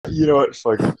You know what?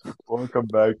 Fuck it. Welcome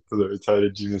back to the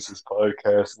Retarded Geniuses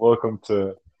podcast. Welcome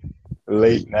to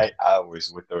late night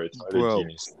hours with the Retarded Bro,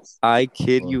 Geniuses. I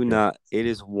kid you Okay. not. It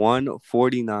is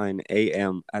 1:49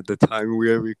 a.m. at the time we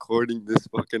are recording this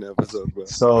fucking episode, bro.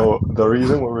 So the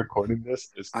reason we're recording this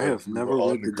is I because have we were never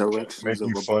all in read the the group chat directions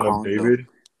making of a fun of condom. David.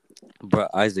 Bro,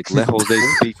 Isaac, let Jose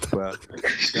speak, bro.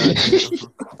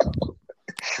 Goddamn.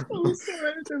 I'm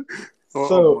sorry. Oh,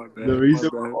 So my the bad, my reason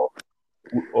bad.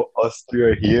 us three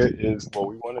are here is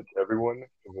we wanted everyone,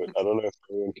 but I don't know if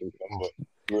everyone can come, but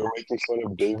we were making fun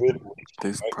of David, which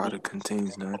This might be product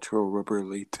contains natural rubber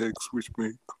latex, which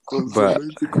may cause But,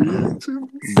 allergic reactions.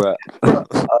 but,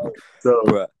 so.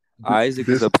 but, Isaac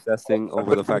is This obsessing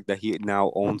over the fact that he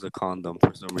now owns a condom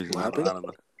for some reason. What I happened? don't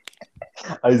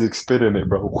know. Isaac spit in it,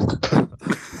 bro.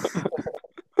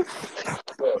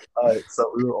 Alright,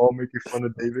 so we were all making fun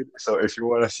of David. So if you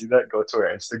want to see that, go to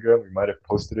our Instagram. We might have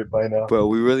posted it by now. Bro,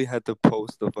 we really had to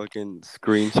post the fucking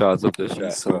screenshots of the chat, bro.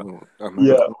 So,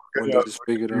 Yeah, when they just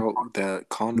figured out that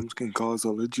condoms can cause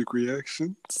allergic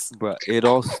reactions. But it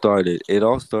all started. It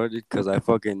all started because I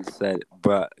fucking said,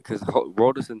 bruh, because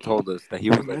Roderson told us that he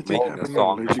was like Imagine making a having an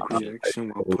song or allergic some shit. reaction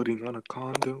while putting on a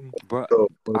condom. Bruh, so,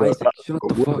 Isaac, shut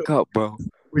the what fuck up, bro.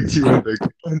 with you in the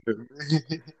condom?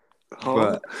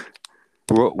 Huh?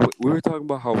 We were talking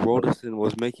about how Roderson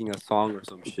was making a song or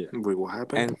some shit. Wait, what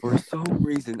happened? And for some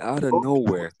reason, out of Oh,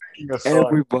 nowhere, making a song.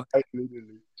 everybody, I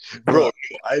literally, bro, bruh,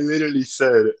 I literally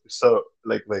said so.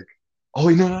 Like. Oh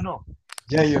wait, no.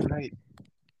 Yeah, you're right.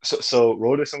 So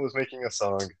Roderson was making a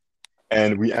song,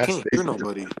 and we I asked can't hear David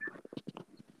nobody.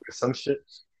 some shit,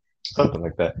 something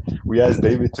like that. We asked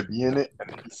David to be in it,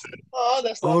 and he said, "Oh,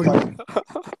 that's not oh, my."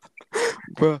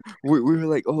 bruh, we were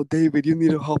like, oh, David, you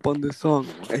need to hop on this song.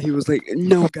 And he was like,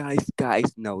 no, guys,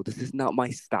 no, this is not my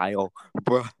style,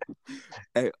 bruh.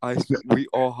 We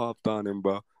all hopped on him,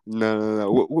 bro.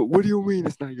 No. What do you mean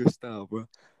it's not your style, bro?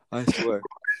 I swear.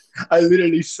 I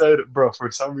literally said, bro,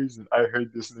 for some reason, I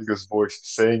heard this nigga's voice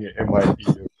saying it in my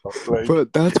ear. Bro. Like, Bro,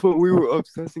 that's what we were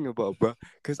obsessing about, bro.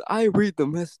 Because I read the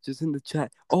messages in the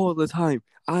chat all the time.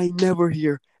 I never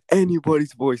hear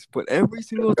anybody's voice, but every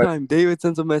single time David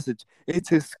sends a message, it's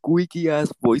his squeaky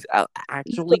ass voice.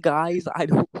 Actually, guys, I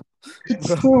don't. it's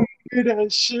Bro. some weird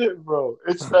ass shit, bro.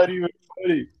 It's not even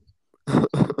funny. So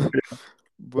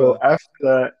Bro, after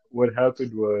that, what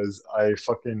happened was I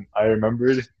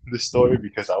remembered the story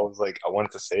because I was like, I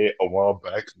wanted to say it a while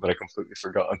back, but I completely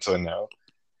forgot until now.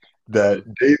 That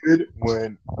David,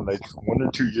 when like 1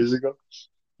 or 2 years ago,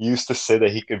 he used to say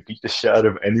that he could beat the shit out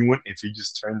of anyone if he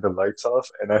just turned the lights off,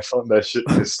 and I found that shit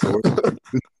historic.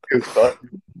 Because thought,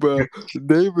 bro,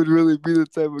 David really be the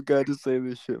type of guy to say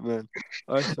this shit, man.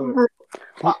 I swear. bro,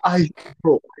 bro, I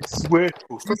swear,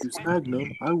 Oh, fuck your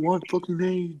Magnum. I want fucking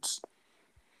AIDS.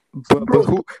 But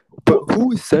bro,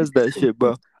 who says that shit,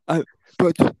 bro?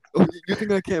 But you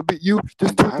think I can't beat you?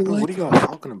 Just What turn the happened? What are lights y'all off.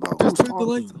 talking about? Just Who's turn the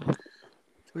lights talking? off.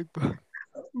 Like,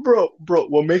 bro. bro.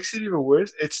 What makes it even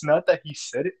worse? It's not that he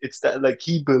said it; it's that like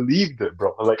he believed it,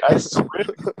 bro. Like I swear,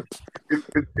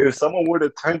 if someone were to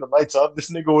turn the lights off, this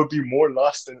nigga would be more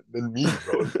lost than me,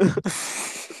 bro.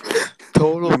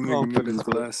 Total Nigga need confidence, his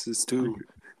bro. glasses too.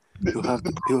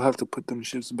 He'll have to put them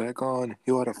shits back on.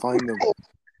 He'll have to find them.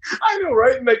 I know,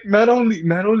 right? Like not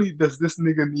only does this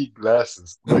nigga need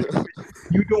glasses, like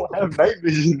you don't have night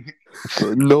vision.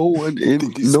 Bro, no one I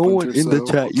think he's in Splinter the Cell.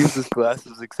 chat uses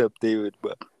glasses except David,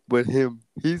 but him,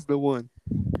 he's the one.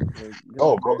 Like,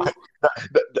 Oh, bro, goddamn.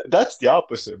 that's the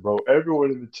opposite, bro.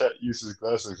 Everyone in the chat uses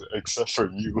glasses except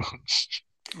for you.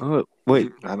 Oh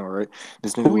wait, I know, right?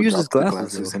 This nigga who would uses drop the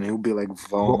glasses glasses though? and he'll be like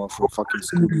Velma from fucking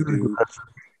Scooby Doo.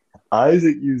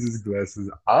 Isaac uses glasses.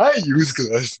 I use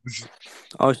glasses.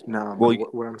 Oh, Nah, well,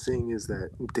 but what I'm saying is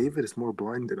that David is more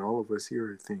blind than all of us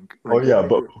here, I think. Oh Like, yeah,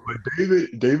 but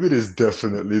David is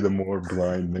definitely the more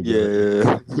blind nigga.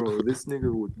 yeah. bro, this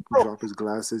nigga would Bro, drop his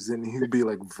glasses and he'd be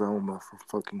like Velma from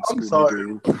fucking I'm Scooby sorry.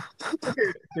 Doo.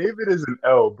 Okay, David is an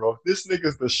L, bro. This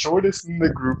nigga's the shortest in the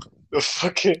group.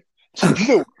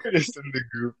 The weirdest in the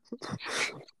group.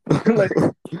 Like,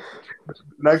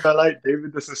 not gonna lie,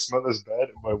 David doesn't smell as bad,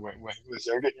 but when he was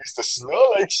younger, he used to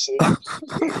smell like shit.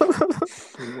 Oh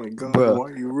my god, Bro,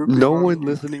 why are you ripping no on one him?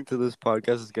 listening to this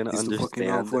podcast is gonna He's the fucking understand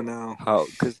alpha now. how,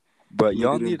 but Look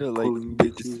y'all at him need to like pulling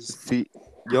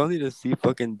bitches. see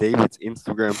fucking David's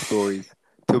Instagram stories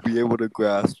to be able to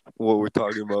grasp what we're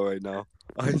talking about right now.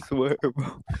 I swear,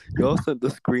 bro. Y'all sent the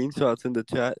screenshots in the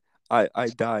chat. I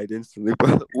died instantly,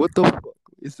 bro. What the fuck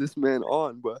is this man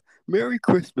on, bro? Merry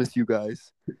Christmas, you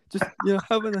guys. Just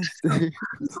have a nice day.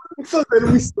 So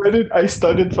then I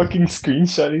started fucking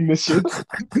screenshotting the shit.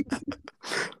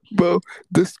 Bro,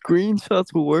 the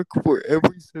screenshots will work for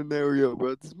every scenario,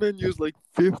 bro. This man used like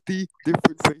 50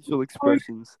 different facial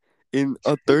expressions in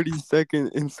a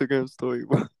 30-second Instagram story,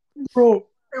 bro. Bro,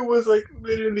 it was like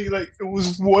literally like it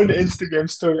was one Instagram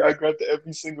story I grabbed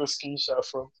every single screenshot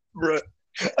from. Bro,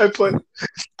 I put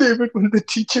David with the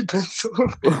teacher pencil.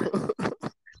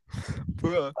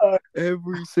 Bro,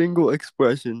 every single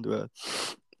expression, bro.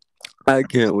 I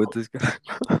can't with this guy.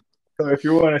 So if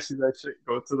you want to see that shit,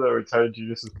 go to the Retired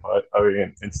Geniuses pod. I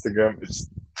mean, Instagram. It's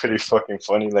pretty fucking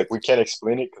funny. Like we can't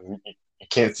explain it because you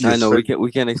can't see I his know face,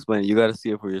 we can't explain it. You gotta see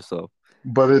it for yourself.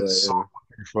 but But it's so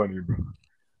fucking funny, bro.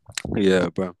 yeah,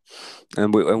 bro.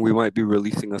 And we might be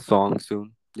releasing a song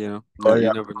soon. You know, Oh you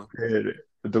yeah, never know.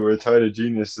 the Retired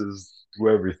Geniuses do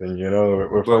everything. You know,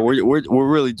 we're But fucking. we're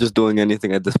really just doing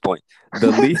anything at this point.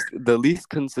 The least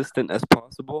consistent as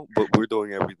possible, but we're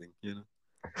doing everything. You know.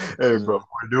 Hey, bro,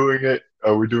 we're doing it.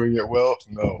 Are we doing it well?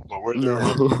 No, but we're doing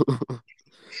it.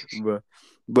 No.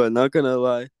 but not gonna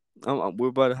lie, we're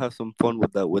about to have some fun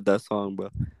with that song, bro.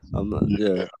 I'm not, yeah,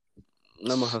 Yeah.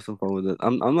 I'm gonna have some fun with it.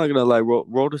 I'm not gonna lie,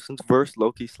 Roderson's verse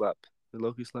low-key slap.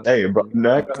 Low-key slap. Hey, bro, Yeah.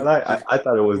 not gonna lie, I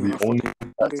thought it was You're the not only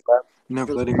fucking that slap.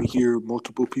 never letting me hear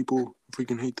multiple people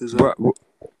freaking hate this Bro, app.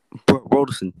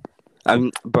 Roderson.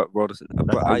 But Roderson, That's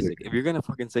but Isaac. Isaac, if you're gonna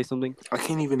fucking say something, I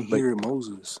can't even like hear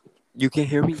Moses. you can't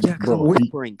hear me, yeah, cause I'm Bro,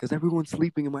 whispering, cause everyone's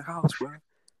sleeping in my house, bro.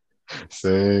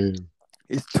 same.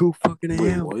 It's 2 fucking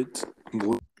Wait, a.m. what?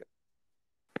 What?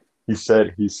 He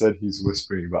said he's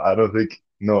whispering, but I don't think.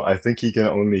 No, I think he can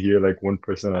only hear like one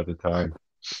person at a time.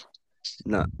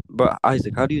 Nah, but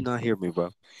Isaac, how do you not hear me,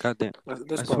 bro? Goddamn,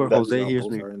 That's I swear probably That because Jose y'all hears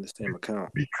both me. are in the same account.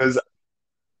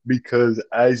 because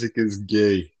Isaac is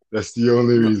gay. That's the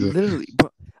only No, reason. literally,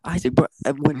 but Isaac, but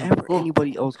whenever Oh,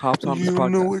 anybody else hops on this you know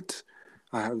podcast, it.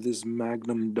 I have this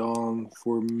Magnum dong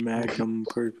for Magnum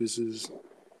purposes.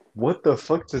 What the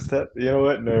fuck does that? You know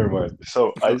what? Never mind.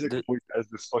 So bro, Isaac always has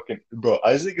this fucking bro.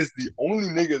 Isaac is the only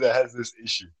nigga that has this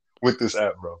issue with this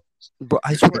app, bro.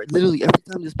 I swear, literally, every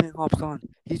time this man hops on,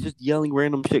 he's just yelling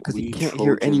random shit because he We can't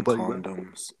hear Trojan anybody, bro.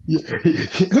 condoms. Yeah,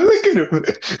 look at him.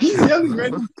 He's yelling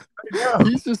random right now.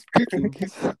 He's just speaking.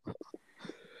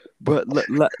 But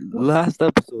last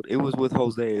episode, it was with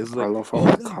Jose. It's I like, love how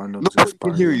my Jose, condoms nobody can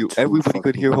expire hear in you. Everybody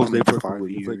could hear Jose 5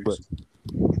 perfectly. It's like, but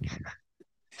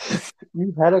years.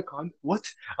 You've had a condom? What?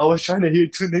 I was trying to hear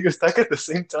two niggas talk at the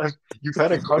same time. You've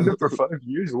had a condom for 5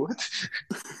 years? What?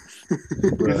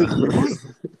 Is it yours?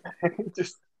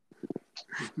 Just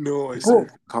No, I bro,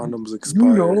 said condoms you expire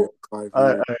in know, 5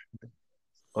 years.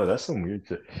 oh, that's some weird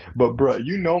shit. But bro,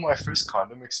 you know, my first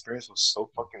condom experience was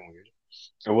so fucking weird.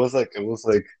 It was like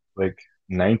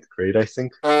ninth grade, I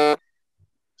think, and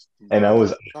I Bro,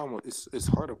 was it's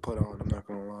hard to put on. I'm not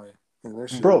gonna lie. And that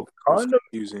shit bro. was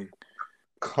confusing.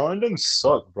 Condoms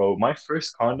suck, bro. My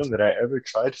first condom that I ever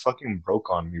tried fucking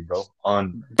broke on me, bro.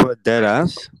 On but dead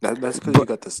ass. That's because you But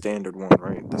got the standard one,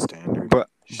 right? The standard. but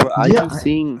yeah,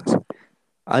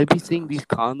 I be seeing these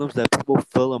condoms that people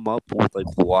fill them up with like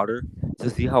water to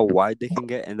see how wide they can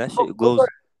get, and that shit those goes.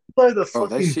 are the Oh, that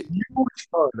fucking shit huge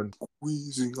condoms.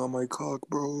 wheezing on my cock,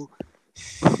 bro.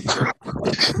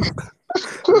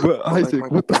 But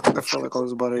Isaac, what the I fuck? felt like I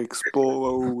was about to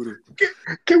explode.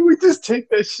 Can we just take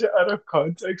that shit out of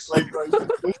context? Just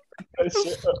that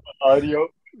shit audio.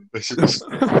 That shit was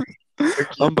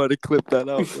I'm about to clip that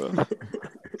out, bro.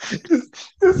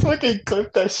 just fucking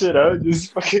clip that shit out.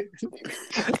 Just fucking.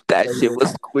 That shit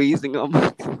was squeezing on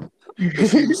my. That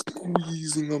shit was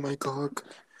squeezing on my cock.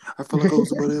 I felt like I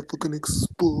was about to fucking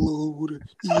explode.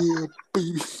 Yeah,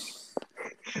 baby.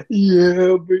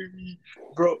 Yeah, baby,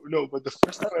 bro. No, but the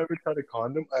first time I ever tried a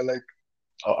condom,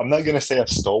 I'm not gonna say I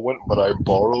stole one, but I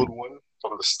borrowed one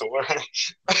from the store. I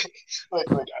went to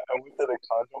the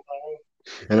condom aisle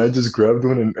and I just grabbed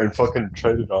one and fucking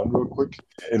tried it on real quick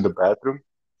in the bathroom.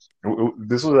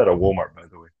 This was at a Walmart, by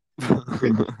the way.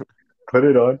 Fucking put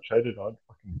it on, tried it on,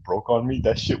 fucking broke on me.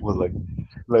 That shit was like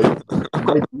my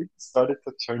dick started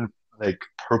to turn like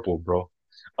purple, bro.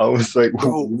 I was like,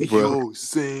 Bro, bro. yo,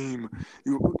 same.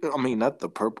 I mean, not the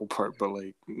purple part, but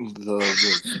like the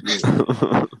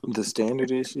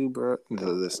standard issue, bro.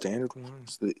 The standard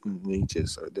ones,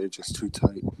 they're just too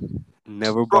tight.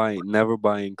 Never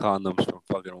buying condoms from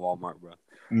fucking Walmart, bro.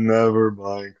 Never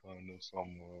buying condoms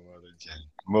from Walmart again.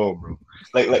 No, bro.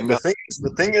 Like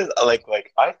the thing is, I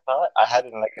thought I had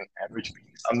like an average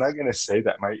penis. I'm not gonna say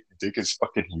that my dick is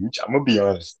fucking huge. I'm gonna be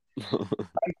honest.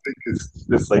 I think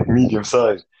it's like medium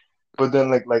size. But then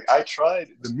like I tried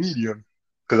the medium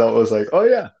because I was like, oh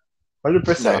yeah,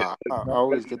 100%. Nah, I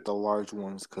always get the large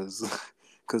ones because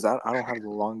because I don't have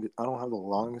the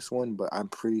longest one, but I'm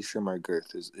pretty sure my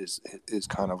girth is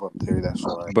kind of up there. That's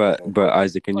why. But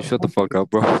Isaac, can you shut the fuck up,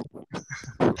 bro?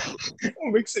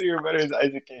 What makes it even better is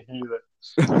Isaac can't hear that.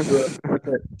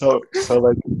 Okay, so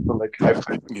like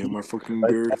Yeah, my fucking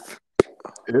like, girth.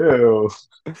 ew.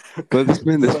 But this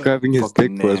man describing his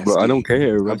dick Fucking for us, bro. I don't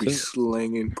care, I bro. be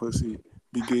slanging pussy,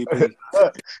 be gaping.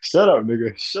 Shut up,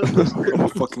 nigga. Shut the fuck I'm a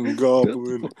up. fucking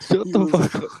goblin. Shut the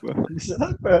fuck up, bro.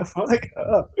 Shut the fuck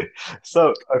up.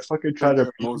 So I fucking try to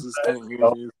beat Moses that, can't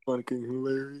hear me. It's fucking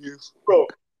hilarious.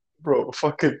 bro,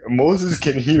 fucking Moses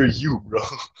can hear you, bro.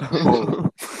 Oh,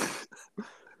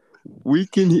 We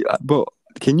can hear, bro.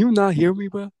 Can you not hear me,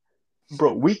 bro?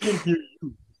 Bro, we can hear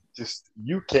you. Just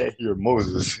you can't hear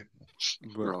Moses.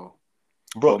 bro.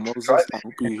 Bro, Moses, try I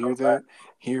hope you hear that.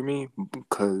 Hear me,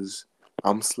 because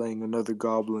I'm slaying another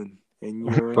goblin, and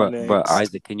you're But next.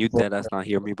 Isaac, can you dead ass not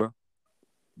hear me, bro?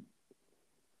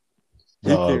 He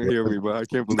Nah, can't bro. hear me, bro. I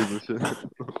can't believe this shit.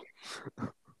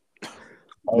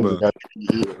 Isaac, I can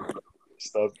hear you.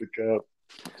 Stop the cap.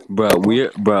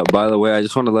 Bro, by the way, I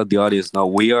just want to let the audience know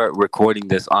we are recording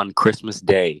this on Christmas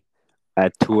Day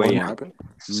at 2 What a.m. happened?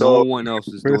 No one else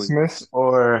is doing Christmas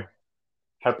or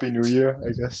Happy New Year,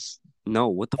 I guess. No,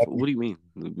 what do you mean?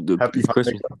 Happy It's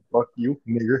Christmas. Hanukkah. Fuck you,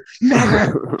 nigger.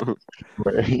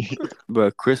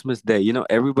 But Christmas Day,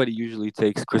 everybody usually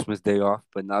takes Christmas Day off,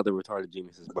 but now the retarded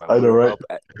geniuses, bro, I know, we're right? up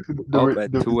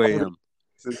at 2 a.m.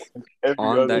 Every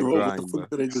on other that Bro, what the grind, fuck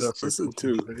bro. did I just except for listen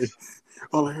to? Christmas Day.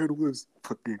 All I heard was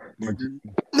fucking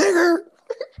nigger.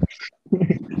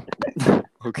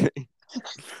 Okay.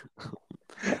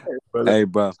 But, Hey,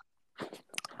 bro,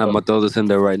 I'm gonna throw this in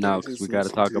there right now because we Just got to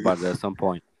listen talk to- about it at some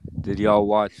point. Did y'all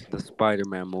watch the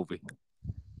Spider-Man movie?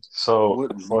 so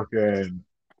What? fucking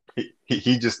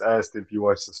he just asked if you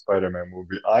watched the Spider-Man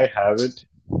movie. I haven't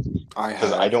I because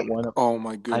have. I don't want to. Oh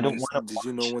my goodness! I don't want to. Did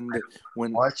you know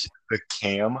when Watch the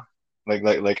cam? Like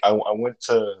I went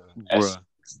to Bruh.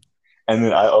 and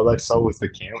then all I saw was the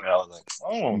cam, and I was like,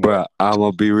 oh Bruh, I'm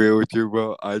gonna be real with you,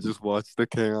 bro. I just watched the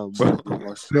cam, bro.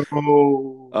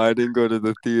 no. I didn't go to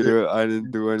the theater. I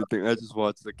didn't do anything. I just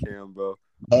watched the cam, bro.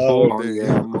 Oh, Oh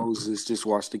yeah, Moses just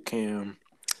watched the cam.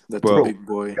 That's Bro. a big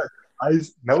boy.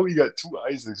 now we got two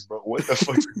Isaacs, bro. What the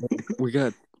fuck? We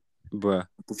got, bruh.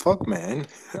 What the fuck, man?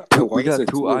 We got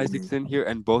two Isaacs in here,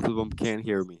 and both of them can't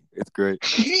hear me. It's great.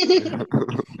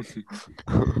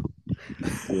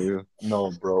 Yeah.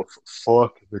 No, bro.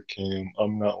 Fuck the cam.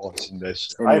 I'm not watching that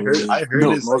shit. Anyways, I heard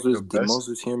it's Moses, like the did best.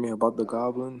 Moses hear me about the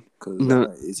goblin? Cause No.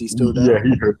 is he still down? Yeah,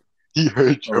 he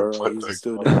heard your Or is he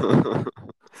still podcast. down?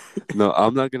 No,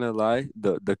 I'm not gonna lie.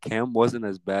 The cam wasn't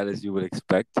as bad as you would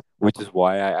expect, which is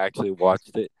why I actually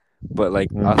watched it. But like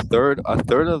a third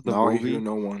of the Now I movie, hear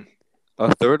no one.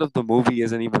 a third of the movie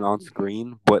isn't even on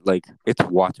screen, but like it's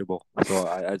watchable. So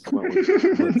I just went with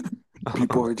it.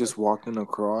 People are just walking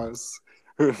across.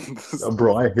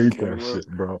 Bro, I hate Camera. that shit,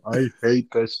 bro. I hate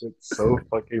that shit so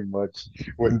fucking much.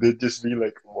 When they just be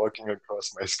like walking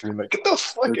across my screen, like, get the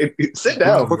fuck in, sit What the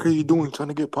down. fuck are you doing? Trying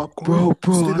to get popcorn?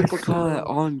 Bro, Stay the I fuck saw that down.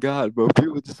 on God, bro.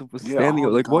 People just standing up.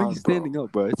 on Like, why are you God, standing bro.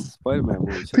 up, bro? It's a Spider-Man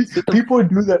movie. Sit the People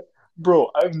do that.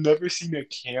 Bro, I've never seen a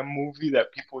cam movie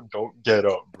that people don't get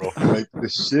up, bro. Like the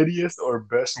shittiest or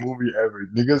best movie ever.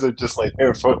 Niggas are just like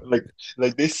in front, like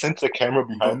they sense the camera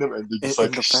behind them and they're just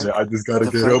like, shit, I just gotta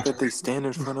get up. That they stand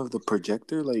in front of the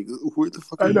projector, like, where the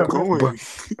fuck I are you know. going?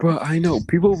 Bro, I know.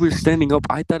 People were standing up.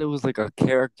 I thought it was like a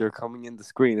character coming in the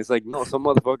screen. It's like, no, some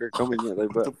motherfucker coming in.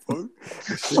 Like, What bro. the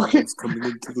fuck? It's coming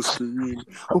into the screen.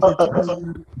 Oh my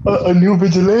god. A new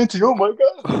vigilante. Oh my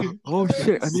god. Oh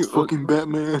shit! I It's knew. fucking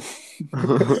Batman.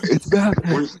 It's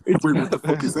Batman. Wait, what the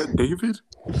fuck is that, David?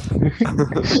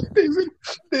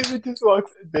 David just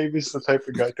walks. David's the type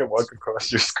of guy to walk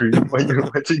across your screen while you're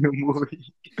watching a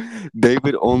movie.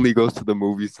 David only goes to the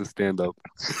movies to stand up.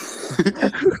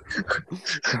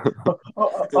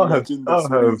 I'll have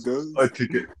a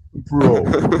ticket, bro.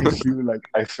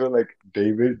 I feel like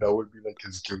David. That would be like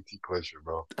his guilty pleasure,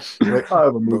 bro. Like I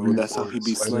have a movie. Bro, that's how he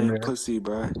be slaying Spider-Man. pussy,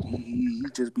 bro. He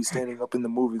just be standing up in the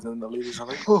movies and the ladies are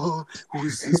like, oh, who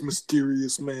is this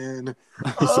mysterious man?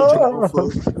 He's such an alpha.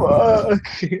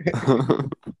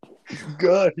 Fuck.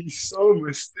 God, he's so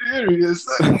mysterious.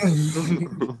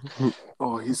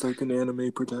 Oh, he's like an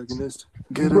anime protagonist.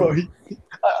 Get Bro, him.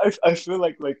 I feel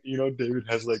like David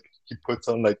has like he puts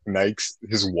on like Nikes,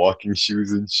 his walking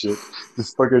shoes and shit.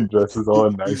 Just fucking dresses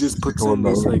all nice. He just puts going in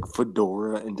this around. like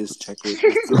fedora and this checker.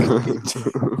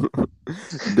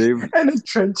 David, And a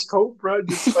trench coat, bro.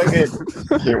 Just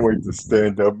fucking can't wait to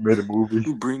stand up mid movie.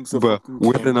 He brings a bro, fucking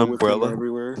with an camera with him umbrella.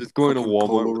 everywhere. Just going to Fucking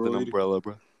Walmart with an Polaroid. umbrella,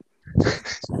 bro.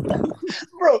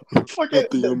 Bro, fucking. At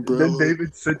the Then umbrella.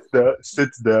 David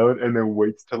sits down, and then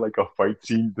waits till like a fight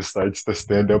scene, decides to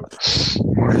stand up.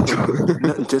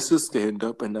 Not just to stand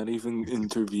up and not even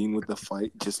intervene with the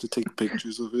fight, just to take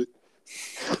pictures of it.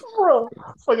 Bro,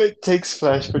 fucking takes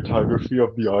flash photography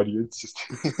of the audience. Just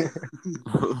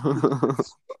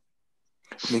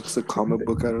Makes a comic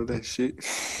book out of that shit.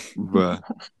 Bruh.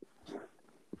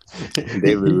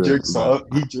 he jerks off.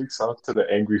 He jerks off to the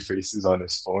angry faces on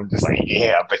his phone, just like,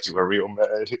 yeah, I bet you were real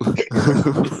mad.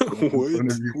 What?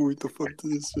 Where the fuck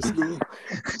did this just go?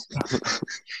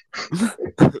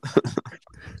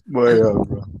 But yeah,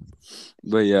 bro.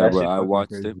 But yeah, That bro, shit I fucking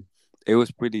watched crazy. it. It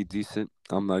was pretty decent.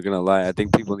 I'm not gonna lie. I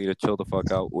think people need to chill the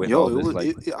fuck out with all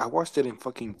this. I watched it in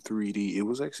fucking 3D. It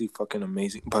was actually fucking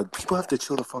amazing. But people have to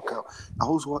chill the fuck out. I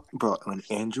was bro, when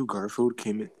Andrew Garfield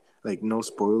came in, like no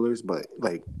spoilers, but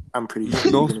like I'm pretty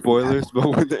sure. No even if you spoilers, but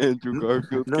when Andrew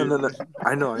Garfield no, came no, no. in.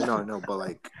 I know. But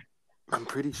like, I'm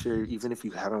pretty sure even if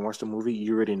you haven't watched the movie,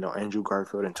 you already know Andrew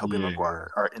Garfield and Tobey Maguire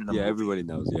are in the movie. Yeah, everybody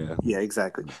knows. Yeah. Yeah,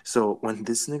 exactly. So when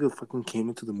this nigga fucking came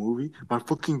into the movie, my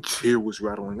fucking chair was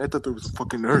rattling. I thought there was a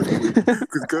fucking earthquake.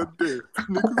 Because goddamn,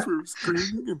 niggas were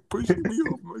screaming and pushing me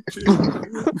off my chair.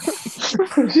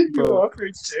 Pushing you Bro, off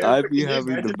your chair. I Can be you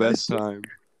having the imagine best that shit? time.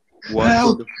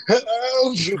 Help!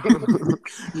 Watching Help!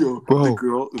 Yo, Bro,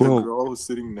 the bro. girl I was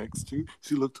sitting next to,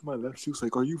 she looked to my left. She was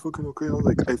like, "Are you fucking okay?" I was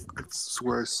like, "I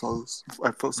swear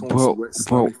I felt someone's wet,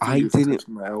 slimy fingers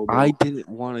touching my elbow." I didn't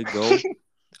want to go.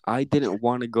 I didn't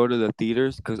want to go to the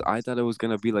theaters because I thought it was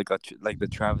gonna be like like the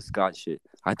Travis Scott shit.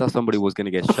 I thought somebody was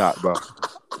gonna get shot, bro.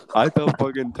 I thought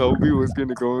fucking Toby was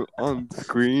gonna go on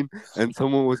screen and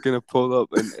someone was gonna pull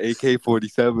up an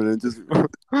AK-47 and just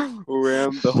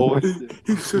ram the whole shit.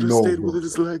 He should have No, stayed bro. with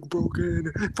his leg broken.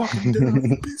 Fucking down,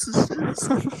 you piece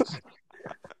of shit.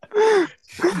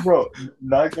 Bro,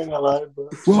 not gonna lie, bro.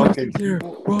 Fucking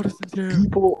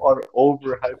people are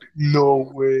overhyping. No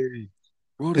way.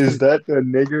 Is that the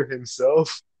nigger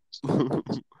himself?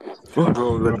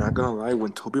 Bro, not gonna lie,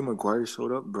 when Tobey Maguire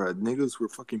showed up, bro, niggas were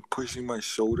fucking pushing my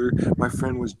shoulder. My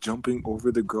friend was jumping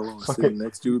over the girl I was sitting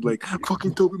next to, like,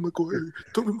 fucking Tobey Maguire,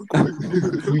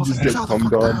 nigga. You just get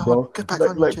cummed on, bro. Get back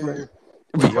on your chair.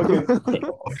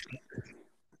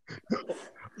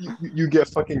 You get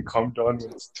fucking cummed on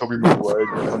when it's Tobey Maguire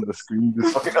gets on the screen.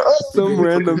 Just fucking some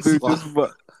random dude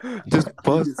just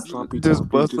bust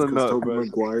a nut, Tobey bro.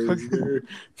 Maguire is there.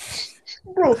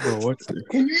 Bro,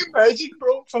 can you imagine,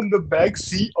 bro? From the back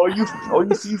seat, all you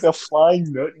see is a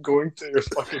flying nut going to your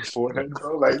fucking forehead,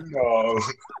 bro. Like, no.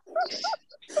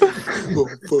 Oh,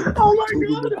 fuck. Oh my Tobey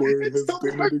god, Maguire it's has Tobey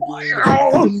done it Maguire.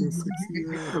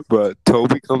 again. But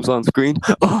Toby comes on screen.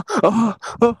 All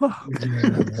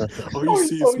you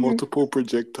see is multiple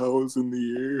projectiles in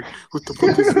the air. What the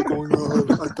fuck is going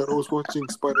on? I thought I was watching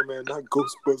Spider-Man, not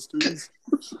Ghostbusters.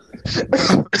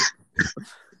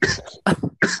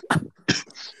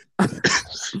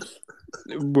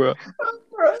 Bro.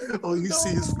 All you see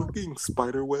is fucking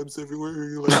spider webs everywhere.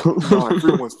 You're like, no,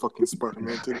 everyone's fucking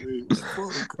Spider-Man today.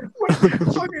 Fuck.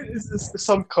 Fucking is this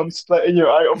some cum splat in your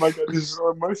eye? Oh my god, this is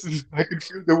so immersive. I can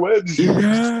feel the webs.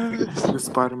 The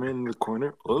Spider-Man in the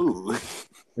corner. Oh.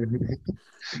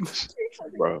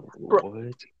 Bro, what?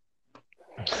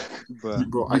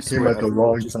 Bro, I came at the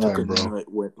wrong time, bro.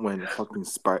 When fucking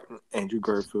Andrew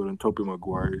Garfield and Tobey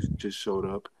Maguire just showed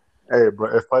up. Hey, bro,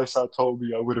 if I saw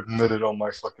Toby, I would have nutted on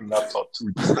my fucking laptop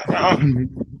too.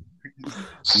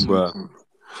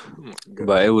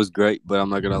 But it was great. But I'm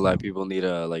not gonna lie, people need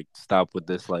to like stop with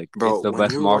this. Like, bro, it's the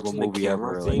best Marvel movie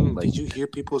ever. Did you hear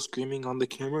people screaming on the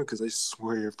camera? Because I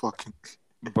swear you're fucking.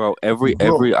 Bro, every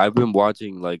I've been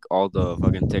watching like all the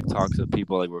fucking TikToks of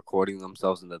people like recording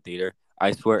themselves in the theater.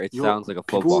 I swear it sounds like a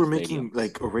football stadium. People were making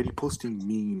like already posting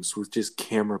memes with just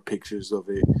camera pictures of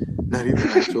it, not even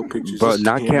actual pictures. Bro,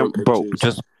 not camera, bro,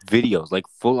 just videos, like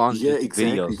full on. Yeah,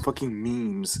 exactly. Videos. Fucking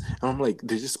memes. And I'm like,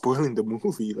 they're just spoiling the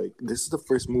movie. Like, this is the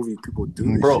first movie people do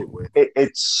this shit with.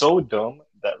 It's so dumb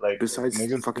that like besides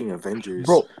niggas, fucking Avengers,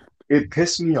 bro. It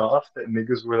pissed me off that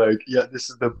niggas were like, yeah, this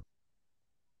is the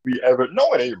we ever.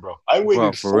 No, it ain't, bro. I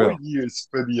waited 4 years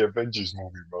for the Avengers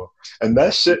movie, bro, and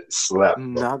that shit slapped.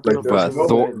 Not like,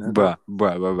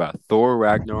 Thor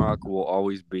Ragnarok will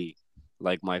always be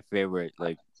like my favorite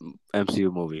like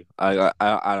MCU movie. I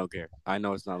don't care. I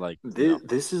know it's not like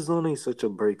this is only such a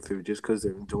breakthrough just because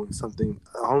they're doing something.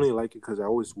 I only like it because I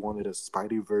always wanted a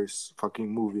Spideyverse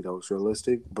fucking movie that was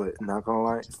realistic. But not gonna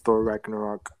lie, Thor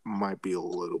Ragnarok might be a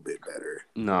little bit better.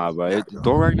 Nah, but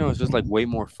Thor Ragnarok is just like way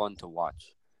more fun to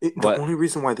watch. The But only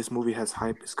reason why this movie has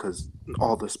hype is because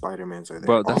all the Spider-Mans are there.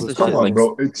 bro, All that's the the Come shit. on, Like,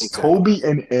 Spider-Mans. bro. It's Exactly. Toby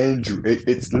and Andrew.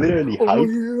 It's literally Oh hype.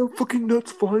 yeah, fucking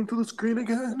nuts flying to the screen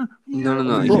again. Yeah, no,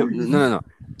 Bro, no.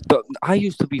 I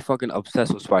used to be fucking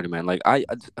obsessed with Spider-Man. Like,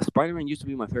 Spider-Man used to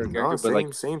be my favorite No, character. But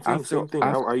like, same thing, after same thing.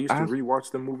 after I used to after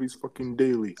rewatch the movies fucking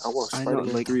daily. I watched I know,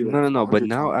 Spider-Man like, 3 like no. But 100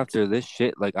 now times. after this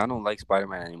shit, like, I don't like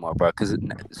Spider-Man anymore, bro. Because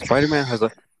Spider-Man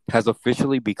has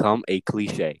officially become a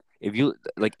cliche. If you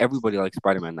like, everybody likes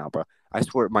Spider-Man now, bro. I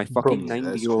swear, my bro, fucking Yeah,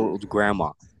 that's true. 90-year-old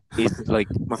grandma is like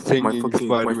My singing fucking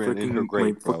Spider-Man in her my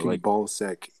grave, bro. fucking Like, ball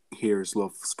sack hairs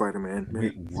love Spider-Man, man.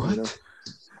 wait, You know? what?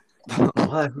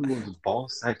 All I heard was ball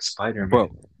sack Spider-Man, bro,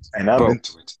 and I'm bro,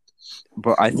 into it.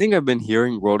 bro. I think I've been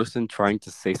hearing Roderson trying to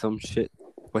say some shit,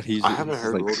 but I he's haven't just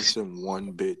heard like, Roderson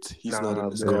one bit. He's not in Nah,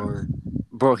 this Yeah. bro. car.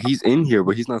 bro, he's in here,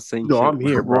 but he's not saying No, shit. I'm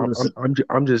here, bro. Roberson,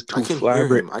 I'm just too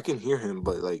flabbergasted. I can hear him,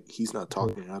 but like he's not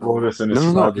talking. I don't know. Roberson is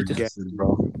No. He just. flabbergasted,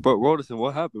 bro. But Roderson,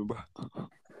 what happened, bro?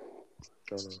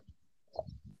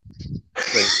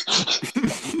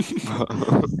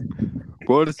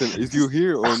 Roderson, is you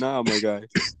here or not, my guy?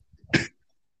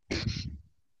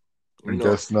 I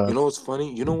guess not. You know what's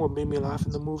funny? You know what made me laugh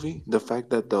in the movie? The fact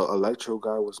that the Electro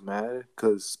guy was mad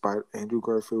because Andrew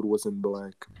Garfield wasn't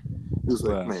black. He was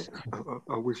like, Wow. "Man,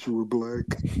 I wish you were black."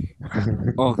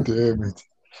 Oh. Damn it.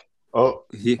 Oh,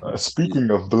 He.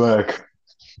 speaking of black,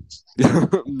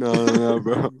 No,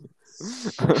 bro.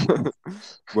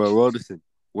 Bro, Roderson,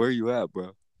 where you at,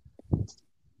 bro?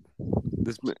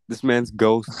 This man's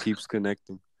ghost keeps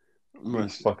connecting. Bro.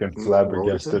 he's fucking Robertson,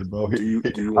 flabbergasted, bro. do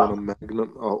you want a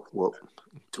Magnum? Oh well,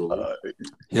 too late.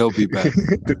 He'll be back.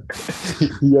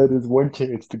 He had his one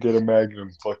chance to get a Magnum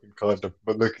fucking condom,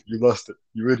 but look, you lost it.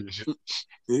 You idiot.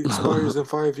 It expires in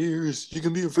 5 years. You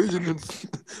can be a virgin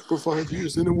for 5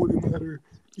 years, and it wouldn't matter.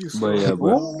 You But yeah, saw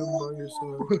bro. by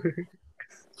yourself.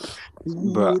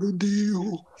 But What a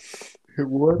deal!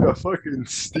 What a fucking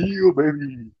steal,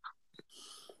 baby.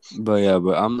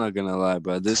 but I'm not gonna lie,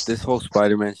 bro. This whole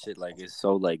Spider-Man shit, like, is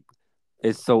so like,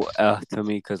 it's so to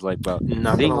me, cause like, bro,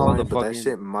 Not seeing gonna all lie, the but that fucking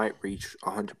shit might reach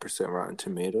 100% Rotten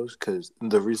Tomatoes. Because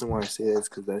the reason why I say that is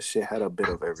because that shit had a bit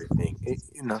of everything.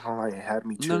 Not gonna lie, it had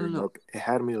me tearing no. up. It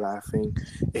had me laughing.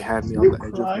 It had me on You the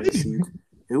edge of my cried? seat.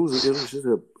 It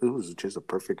was just a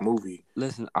perfect movie.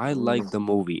 Listen, I like the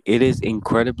movie. It is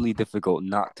incredibly difficult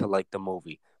not to like the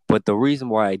movie. But the reason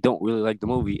why I don't really like the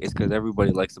movie is because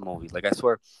everybody likes the movie. Like, I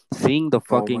swear, seeing the Oh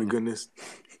my fucking goodness!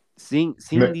 seeing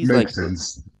these like, Makes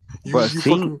sense. bro,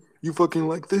 seeing You fucking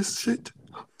like this shit?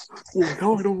 Well,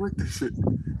 now I don't like this shit.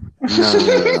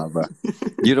 no, bro.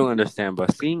 You don't understand, bro.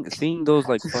 Seeing those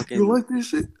like You fucking, like this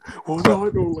shit? Well, now I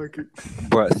don't like it.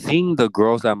 bro. Seeing the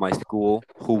girls at my school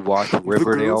who watch The girls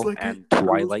Riverdale like and it. The girls will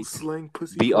Twilight slang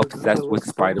pussy be for a guy that obsessed with likes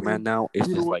Spider-Man now, it's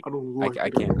You know just what? like I don't like I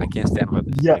it at all. can't stand for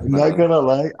this. Yeah, Like, not gonna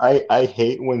lie, I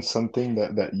hate when something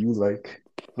that you like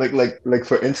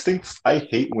for instance, I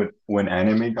hate when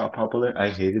anime got popular. I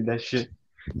hated that shit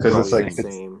because Oh it's yeah, like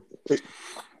same.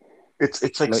 it's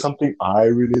like like something I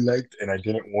really liked, and I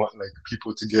didn't want like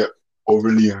people to get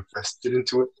overly invested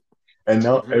into it. And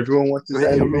now Mhm. everyone wants this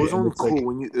anime, It was and only it's like cool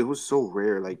when it was so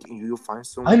rare. Like you'll find I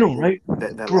someone know, right,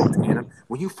 that bro? liked anime.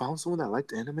 When you found someone that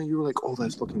liked anime, you were like, "Oh,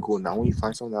 that's fucking cool." Now when you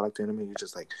find someone that liked anime, you're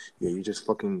just like, "Yeah, you just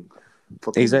fucking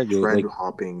exactly, trend like,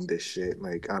 hopping this shit."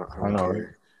 Like I I don't know, right?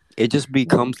 care. it just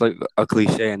becomes like a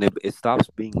cliche, and it stops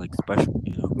being like special,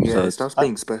 you know. Yeah, So it it's stops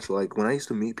being special. Like when I used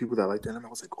to meet people that liked anime, I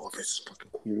was like, "Oh, this is fucking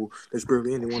cool." There's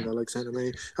barely anyone that likes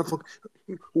anime.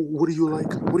 What do you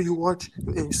like? What do you watch?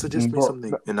 And suggest me But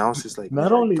something. And now it's just like,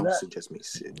 not man, only don't that, suggest me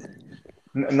shit.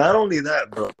 not only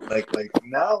that, bro. Like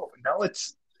now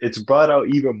it's brought out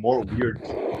even more weird,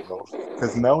 bro.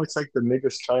 Because now it's like the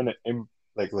niggas trying to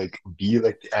like be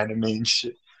like the anime and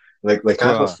shit. Like I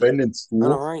have a bruh. friend in I school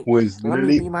know, right? who is Let me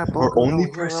literally be my her Boku only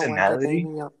no Hero and baby personality,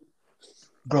 me up.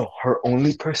 bro. Her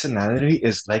only personality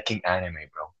is liking anime,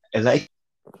 bro. And like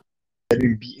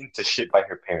getting beaten to shit by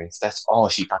her parents. That's all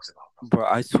she talks about. Bro,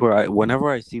 I swear, whenever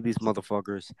I see these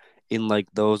motherfuckers in like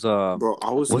those Bro,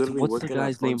 I was literally what's the working at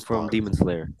guy's Fun name from Spot. Demon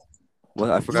Slayer?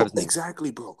 Well, I forgot Yo, his name.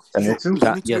 exactly, bro. Yo, Zenitsu?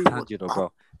 let me tell you what. Tanjiro,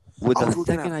 bro. With I the was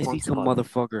working second at I Fun see some Spot.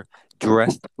 motherfucker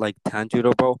dressed like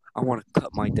Tanjiro, bro, I want to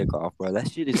cut my dick off, bro.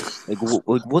 That shit is like,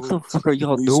 what the fuck are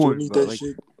y'all We still doing, need bro? that Like,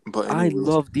 shit. But I anyways,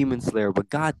 love Demon Slayer, but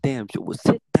goddamn,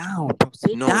 sit down, bro.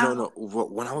 Sit down. no.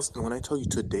 When I tell you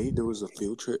today there was a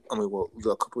field trip. I mean, well,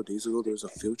 a couple of days ago there was a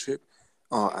field trip,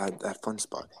 at Fun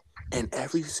Spot, and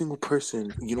every single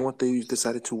person, you know what they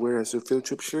decided to wear as their field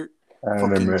trip shirt?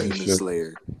 Fucking Anime Demon shit.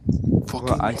 Slayer. Bro,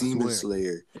 Fucking I Demon swear.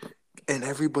 Slayer. And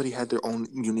everybody had their own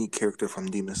unique character from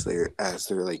Demon Slayer as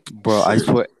their like Bro, I shirt.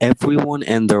 swear everyone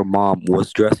and their mom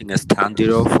was dressing as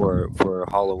Tanjiro for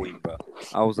Halloween, bro.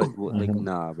 I was like,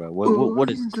 nah, bro. What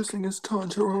is You're this? dressing as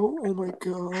Tanjiro? Oh my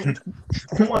god!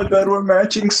 Oh my god, we're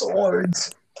matching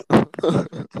swords.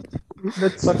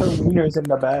 Let's suck our wieners in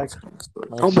the back.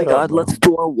 Oh my Shut up, god, bro. let's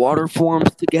do our water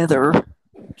forms together.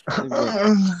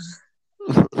 I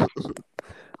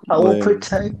will But,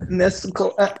 protect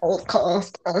Nezuko at all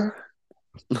costs.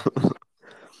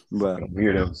 but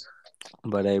Weirdos.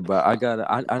 hey, but I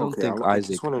don't Okay, think I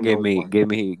Isaac just want to know one.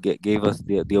 gave us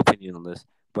the opinion on this.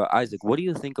 But Isaac, what do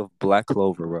you think of Black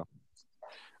Clover, bro?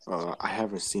 I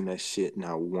haven't seen that shit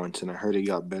now once, and I heard it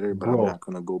got better, but I'm Bro. not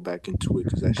gonna go back into it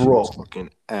because that shit Bro, was fucking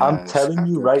ass. I'm telling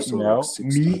you after right episode, now, like,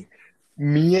 60.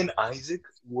 me and Isaac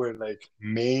were like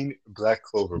main Black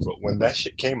Clover, but when that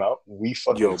shit came out, we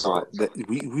fucking Yo, saw bro, it.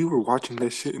 we were watching that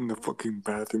shit in the fucking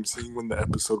bathroom, seeing when the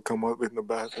episode come up in the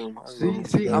bathroom.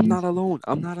 See, I'm not alone.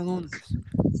 I'm not alone in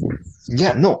this.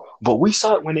 Yeah, no, but we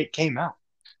saw it when it came out,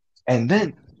 and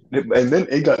then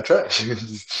it got trash.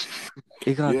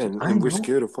 It got, Yeah, and we're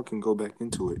scared to fucking go back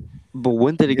into it. but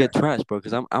when did it get trashed, bro?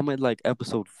 Because I'm at like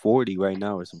episode 40 right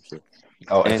now or some shit.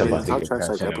 Oh, it's And about to I'll get trash trash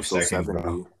like in a episode second, 70,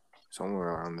 bro. somewhere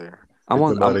around there. I'm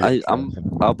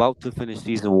about to finish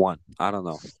season 1. I don't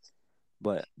know,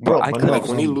 but Bro, I but could no, have Like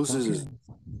when he seen. loses his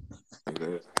like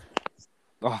that.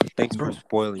 Oh, thanks for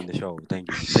spoiling the show. Thank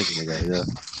you, my guy. Yeah.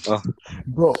 Oh,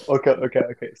 Bro,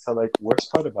 okay. So like,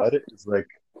 worst part about it is like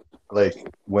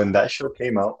when that show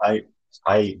came out,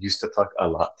 I used to talk a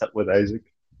lot with Isaac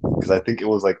because I think it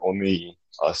was like only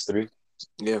us three.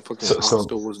 Yeah, fucking So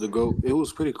Hostel was the GOAT. It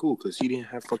was pretty cool because he didn't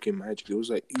have fucking magic. It was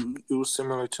like it was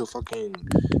similar to fucking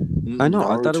I know.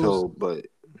 Naruto, I thought it was. but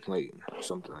like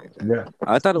something like that. yeah,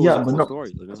 I thought it was a cool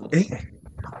story.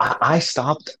 I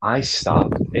stopped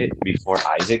it before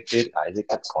Isaac did. Isaac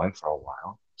kept going for a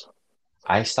while.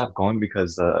 I stopped going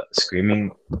because the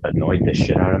screaming annoyed the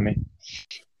shit out of me.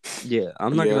 Yeah,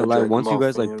 I'm not gonna lie. Dragon once you Ball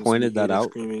guys like fans, pointed we that hated out,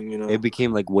 screaming, you know? it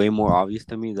became like way more obvious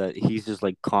to me that he's just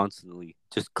like constantly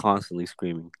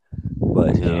screaming.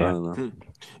 But yeah, I don't know.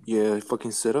 Yeah,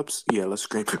 fucking setups. Yeah, let's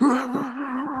scream.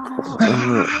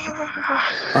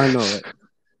 I know, right?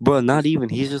 Bro, not even.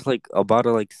 He's just like about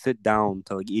to like sit down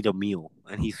to like eat a meal,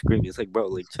 and he's screaming. It's like, bro,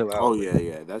 like chill out. Oh like.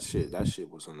 yeah, that shit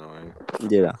was annoying.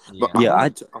 Yeah, but yeah.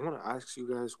 I want to ask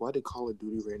you guys, why did Call of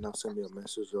Duty right now send me a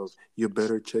message of you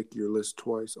better check your list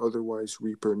twice, otherwise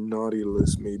Reaper naughty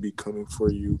list may be coming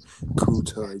for you.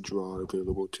 Kutai draw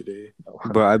available today.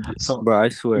 Bro, I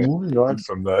swear. Moving on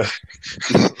from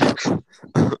that.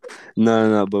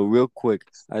 No. But real quick,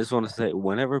 I just want to say,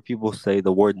 whenever people say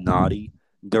the word naughty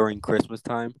during Christmas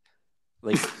time,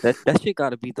 like that shit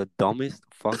gotta be the dumbest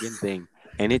fucking thing,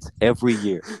 and it's every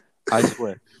year. I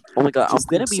swear. Oh my god, I'm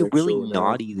gonna be really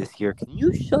naughty this year. Can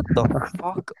you shut the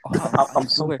fuck up? I'm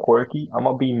so quirky. I'm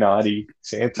gonna be naughty.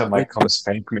 Santa might come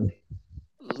spank me.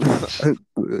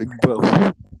 Bro,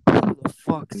 who the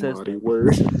fuck says naughty that?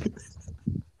 word?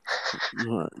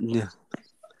 Yeah.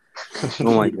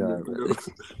 Oh my god, it's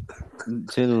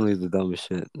genuinely the dumbest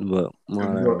shit. But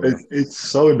it's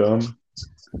so dumb.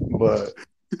 But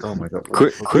oh my god,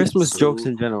 Christmas jokes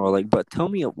in general. Like, but tell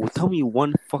me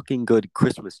one fucking good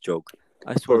Christmas joke.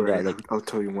 I swear to God, like I'll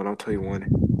tell you one.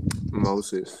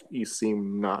 Moses, you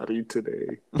seem naughty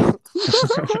today.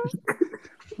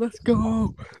 Let's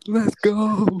go. Let's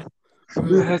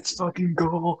fucking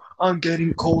go. I'm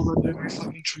getting cold under every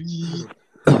fucking tree.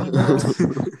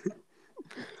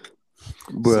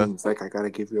 Seems like I gotta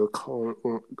give you a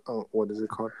what is it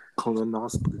called?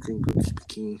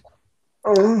 Colonoscopy.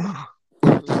 Oh,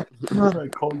 not a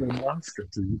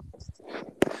colonoscopy.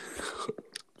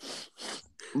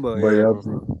 But yeah,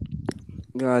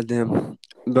 goddamn.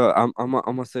 But I'm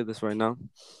gonna say this right now.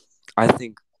 I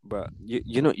think, but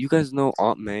you know, you guys know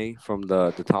Aunt May from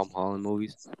the Tom Holland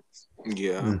movies.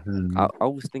 Yeah. Mm-hmm. I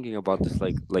was thinking about this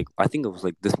like I think it was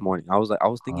like this morning. I was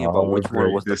thinking about which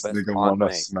one was the best Aunt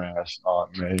May. Smash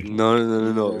Aunt May.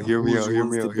 No. Hear me out.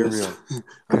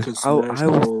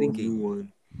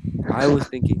 I was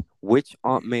thinking which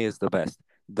Aunt May is the best.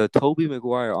 The Tobey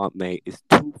Maguire Aunt May is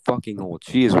too fucking old.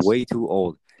 She is way too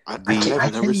old. I've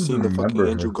never seen the fucking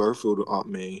Andrew Garfield Aunt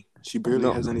May. She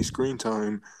barely has any screen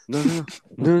time. No.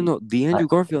 The Andrew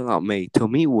Garfield Aunt May to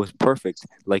me was perfect,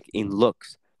 like in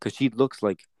looks, because she looks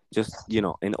like just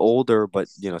an older, but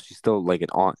she's still like an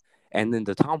aunt. And then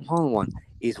the Tom Holland one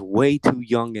is way too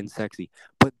young and sexy.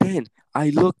 But then I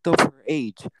looked up her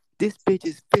age. This bitch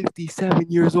is 57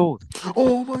 years old.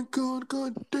 Oh my god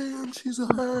damn, she's a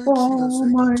hag. Oh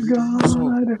my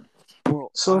god. Bro,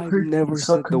 suck I've her, never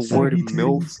suck said her the word saggy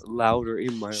MILF titties. louder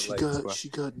in my life, bro. She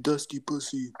got dusty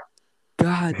pussy.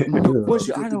 God, no, what?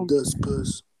 She I got the don't. dust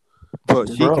puss. Bro, Got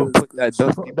she the Bro, can dust put that puss.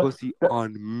 dusty bro, pussy that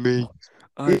on me.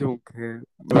 I it, don't care.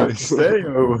 Bro. stay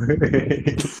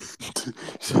away.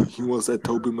 He wants that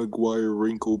Tobey Maguire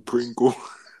wrinkle prinkle.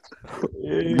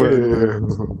 Ew.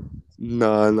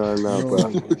 Nah, bro. No,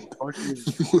 fucking,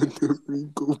 He want the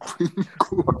wrinkle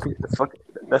prinkle. fucking,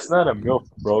 that's not a milf,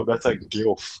 bro. That's a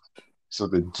gilf. So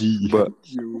the G. But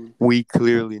Yo, we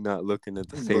clearly not looking at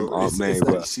the same bro, Aunt May, it's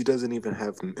bro. like she doesn't even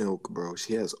have milk, bro.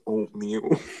 She has oatmeal.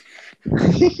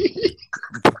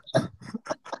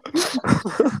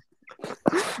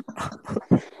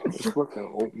 It's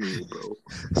fucking oatmeal, bro.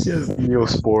 She has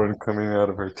neosporin coming out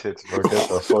of her tits, bro. Get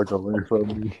the fuck away from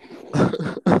me.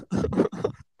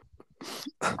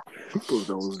 Bro,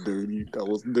 that was dirty. That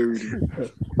was dirty.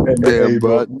 Hey, Damn,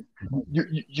 bro. bro.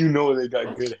 You know they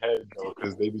got good head, though,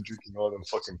 because they be drinking all them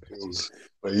fucking pills.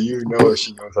 But you know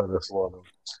she knows how to swallow.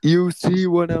 You see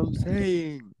what I'm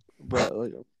saying, bro?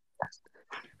 Like,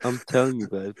 I'm telling you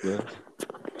guys, bro.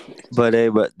 But hey,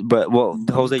 but well,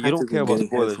 You Jose, you don't practically care about getting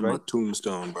head spoilers, from right? a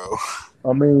tombstone, bro.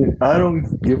 I mean, I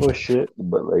don't give a shit,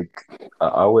 but like,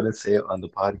 I wouldn't say it on the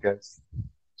podcast.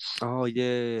 Oh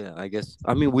yeah. I guess.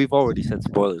 I mean, we've already said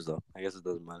spoilers though. I guess it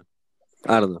doesn't matter.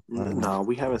 I don't know. Nah,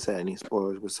 we haven't said any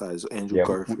spoilers besides Andrew Yeah,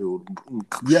 Garfield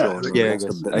yeah, showing like, up. Yeah, I That's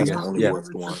guess. that's the I only yeah.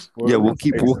 worst one. Yeah, we'll spoilers,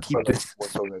 keep except for, like, this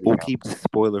what's already we'll out. keep this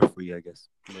spoiler free, I guess.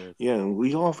 But, Yeah,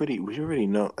 we already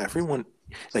know. Everyone,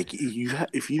 like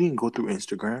if you didn't go through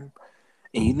Instagram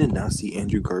and you did not see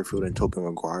Andrew Garfield and Tobey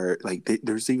Maguire, like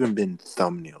there's even been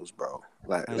thumbnails, bro.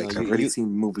 I know I've already you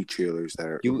seen movie trailers that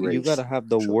are you gotta have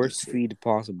the showed this worst shit. feed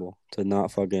possible to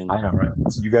not fucking. I know, right?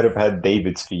 You gotta have had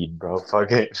David's feed, bro.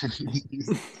 Fuck it.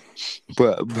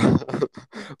 But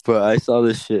but I saw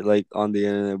this shit like on the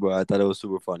internet, bro. I thought it was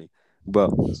super funny.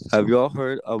 But have y'all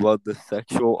heard about the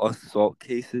sexual assault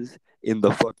cases in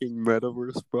the fucking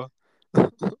metaverse, bro?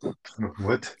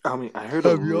 What? I mean, I heard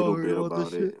a Have y'all little heard bit about this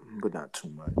about shit? it, but not too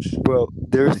much. Bro,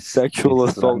 there's sexual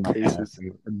It's what assault I'm cases.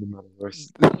 in the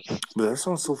metaverse. But that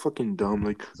sounds so fucking dumb.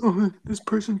 Like, oh, this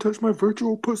person touched my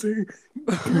virtual pussy.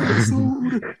 Get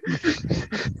sued.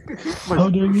 How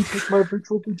dare you touch my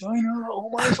virtual vagina? Oh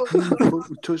my fucking god!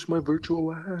 Touch my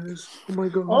virtual ass. Oh my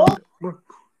Oh, god.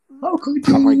 how could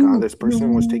Oh my god, you? this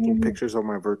person was taking pictures of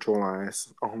my virtual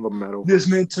ass on the metaverse. This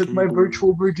man took Can my you believe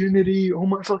virtual virginity. Oh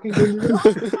my fucking goodness!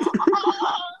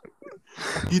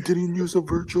 He didn't use a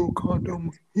virtual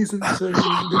condom. He's insane.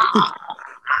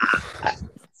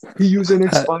 He used an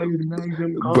expired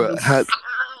Magnum but condom.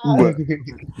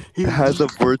 He has a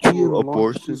virtual enlarged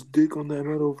abortion. his dick on that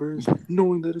metaverse,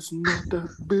 knowing that it's not that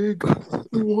big.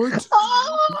 What?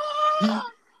 Oh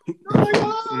my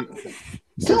god!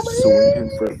 Starts suing him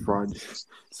for fraud.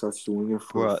 Starts suing him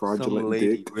for Bro, some fraudulent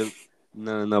lady dick. really.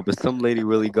 No, but some lady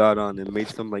really got on and made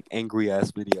some like angry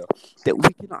ass video that we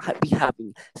cannot be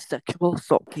having sexual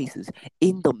assault cases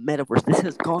in the metaverse. This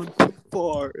has gone too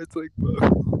far. It's like, bro,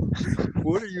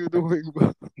 what are you doing,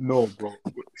 bro? No, bro.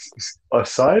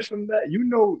 Aside from that, you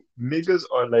know, niggas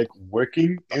are like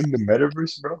working in the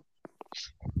metaverse, bro.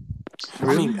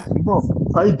 Really? I mean,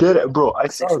 Bro, I get it, bro. I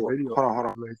saw a sexual. video. Hold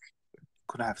on. Like,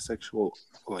 Could have sexual,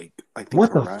 like, I think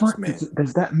what the fuck harassment.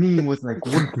 does that mean with like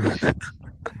working?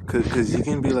 Cause you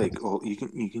can be like, oh, you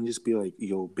can just be like,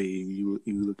 yo, babe, you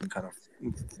looking kind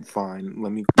of fine.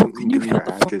 Let me Bro, can you give me your shut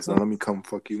the fuck address and up? let me come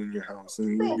fuck you in your house, and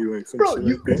you be like some Bro, shit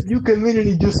like that. you can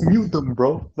literally just mute them,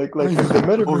 bro. Like the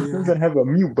metaverse Oh, yeah. doesn't have a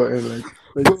mute button.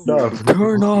 Like Bro, stop.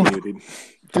 turn off. Muted.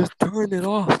 Just turn it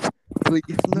off. Like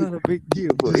it's not a big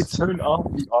deal, but Just it's turn off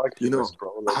the Oculus, You know,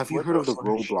 bro. Like, have you what heard of the fuck?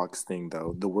 Roblox thing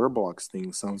though? The Roblox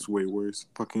thing sounds way worse.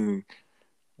 Fucking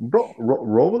Bro,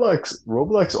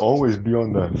 Roblox always be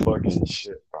on that fucking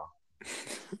shit, bro.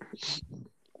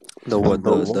 the what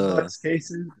Bro, the Roblox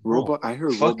cases, bro. Roblox. I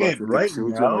heard Fucking Roblox that the right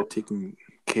children are now, taking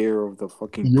care of the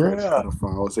fucking yeah.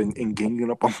 pedophiles and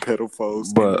ganging up on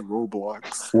pedophiles But in Roblox. Like,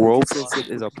 it sounds so Roblox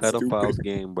is a fucking pedophiles stupid.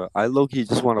 game, bro. I low-key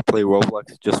just want to play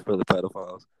Roblox just for the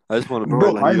pedophiles. I just want to Bro,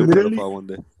 Bro, like, be a pedophile one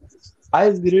day. I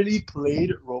literally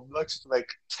played Roblox for like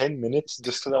 10 minutes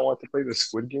just because I wanted to play the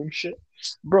Squid Game shit.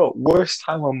 Bro, worst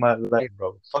time of my life,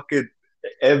 bro. Fucking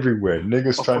everywhere.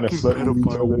 Niggas a trying to fucking flirt with each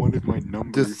pedophile other. wanted my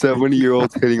number. Just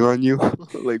 70-year-olds hitting on you,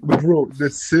 like Bro, the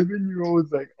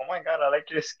 7-year-old's like, oh my god, I like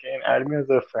your skin. Add me as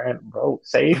a friend, bro.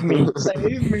 Save me,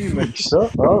 save me. Like, shut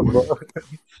up, bro.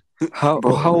 how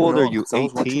Bro, old are no, you? 'cause I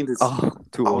was watching 18? this. Oh,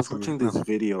 too I old was for me. watching this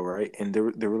video, right, and they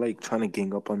were like trying to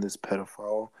gang up on this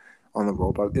pedophile on the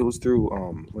Roblox. It was through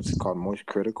what's it called, Most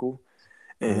Critical,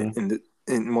 and Mhm.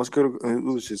 and Most Critical. It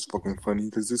was just fucking funny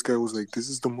because this guy was like, "This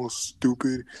is the most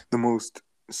stupid, the most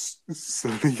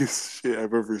silliest shit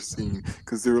I've ever seen.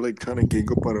 Because they were like trying to gang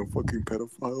up on a fucking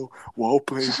pedophile while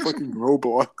playing fucking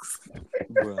Roblox.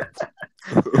 Bro.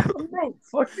 Bro,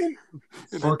 fucking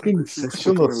And I thought that shit was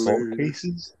sexual fucking assault hilarious.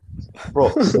 cases. Bro,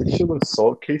 sexual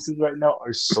assault cases right now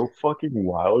are so fucking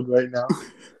wild right now.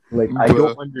 Like, I don't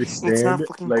Bro. It's understand. not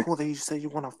fucking Like, cool that you say you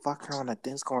want to fuck her on a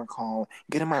Discord call.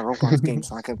 Get in my Roblox game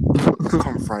so I can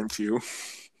confront you.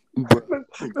 Bro, that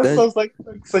that, sounds like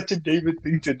such a David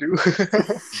thing to do.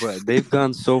 bro, they've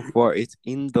gone so far. It's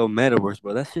in the metaverse,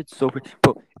 bro. That shit's so.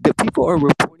 Bro, the people are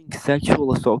reporting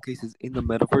sexual assault cases in the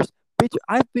metaverse. Bitch,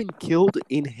 I've been killed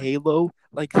in Halo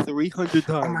like 300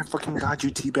 Oh my times. fucking god,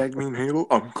 you teabagged me in Halo?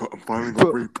 I'm filing a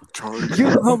Bro, rape charge. you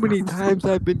know how many times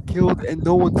I've been killed and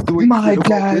no one's doing My shit about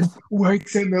dad this?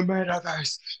 works in the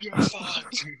metaverse. You're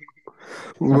fucked.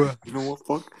 Bro, You know what,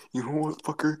 fuck? You know what,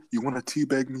 fucker? You want to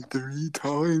teabag me 3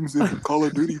 times in Call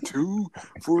of Duty 2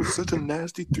 for such a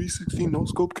nasty 360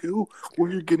 no-scope kill?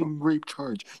 Well, you're getting rape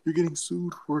charge. You're getting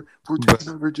sued for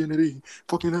taking my virginity.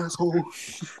 Fucking asshole.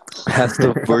 has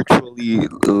to virtually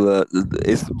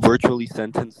is virtually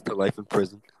sentenced to life in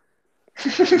prison.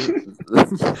 Can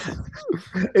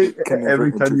never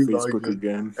Every time enter you Facebook log in,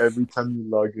 again. every time you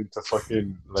log into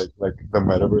fucking like the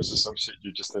metaverse or some shit,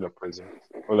 you're just in a prison.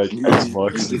 Or like You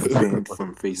Xbox, get you're just in a banned from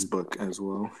fucking prison. Facebook as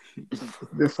well.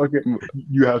 They fucking,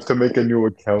 you have to make a new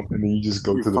account and then you just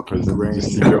go Your to the fucking prison and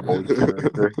just granny. see your old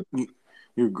character.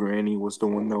 Your granny was the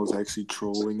one that was actually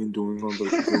trolling and doing all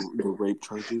the rape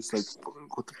charges. Like,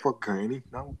 what the fuck, granny?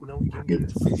 Now we can get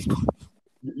into Facebook.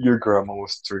 Your grandma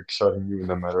was trick shotting you in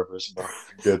the metaverse, bro.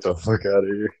 Get the fuck out of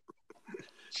here.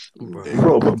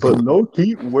 Bro, but low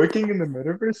key, working in the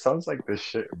metaverse sounds like the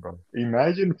shit, bro.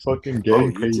 Imagine fucking Bro,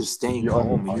 getting you're paid just to staying be on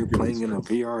home an and you're Oculus playing in a Rift.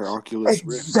 VR Oculus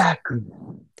Rift. Exactly.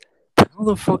 How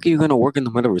the fuck are you gonna work in the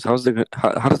metaverse? How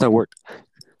does that work?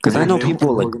 Because I know You're able people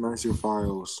to like. organize your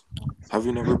files. Have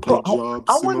you never Bro, played Job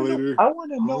Simulator? I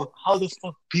wanna know how the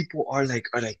fuck people are like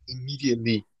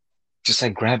immediately just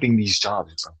like grabbing these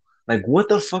jobs, bro. Like, what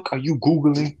the fuck are you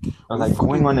Googling or like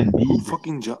going on Who Indeed?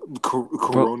 fucking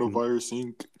Coronavirus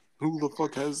Inc.? Who the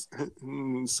fuck has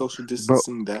social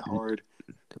distancing that hard?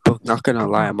 Bro, not gonna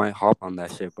lie, I might hop on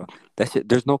that shit, bro. That shit,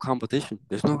 there's no competition.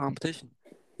 There's no competition.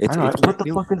 I know, It's what the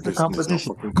new. fuck is the There's no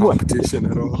competition? fucking What? competition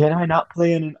at all. Can I not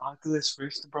play in an Oculus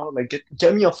first, bro? Like,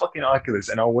 get me a fucking Oculus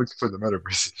and I'll work for the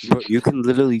metaverse. Bro, you can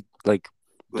literally like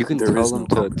you can There tell is them no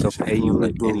to competition. pay You you literally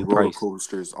like build any roller price.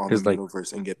 coasters on the Cause like,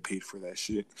 metaverse and get paid for that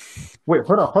shit. Wait,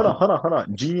 hold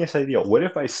on. Genius idea. What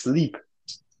if I sleep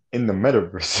in the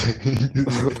metaverse?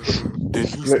 Then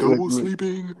he's double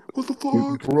sleeping. What the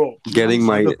fuck? Bro, getting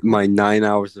how the my 9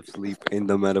 hours of sleep in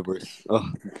the metaverse. Oh,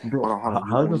 bro, Hold on. You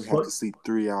how the only have fuck? to sleep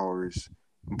 3 hours.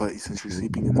 But since you're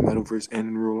sleeping in the metaverse and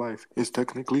in real life, it's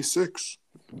technically 6.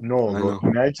 No, I bro. know.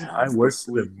 Imagine I Half the work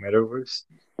for the sleep. metaverse.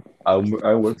 I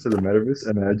work for the metaverse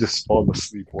and then I just fall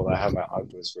asleep while I have my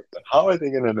Oculus Rift on. How are they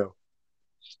gonna know?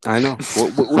 I know.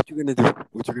 What you gonna do?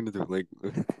 What you gonna do? Like,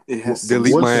 It has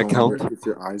delete sensors my showing account? if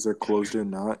your eyes are closed or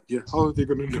not. Yeah, how are they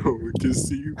gonna know? Just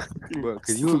see you fucking Bro,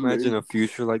 could you imagine a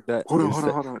future like that? Hold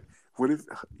on. What if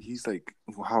he's like,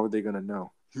 how are they gonna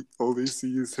know? All they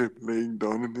see is him laying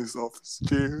down in his office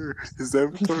chair. His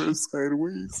avatar is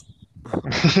sideways.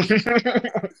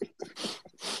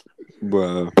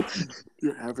 Bro,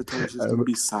 Your avatar is just gonna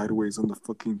be sideways on the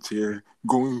fucking chair,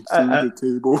 going through the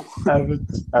table.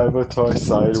 Avatar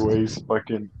sideways,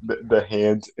 fucking the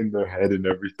hands in their head and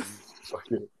everything.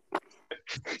 Fucking.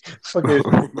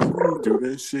 You do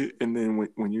that shit, and then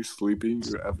when you're sleeping,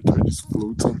 your avatar just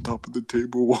floats on top of the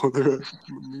table while they're at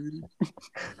the meeting.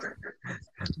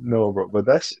 No, bro, but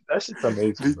that shit's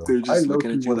amazing, bro. They're just I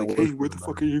looking at you want to like, work hey, for where the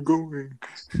fuck are you going?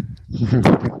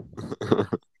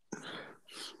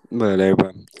 but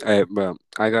hey, bro,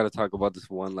 I gotta talk about this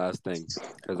one last thing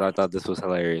because I thought this was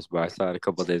hilarious, but I saw it a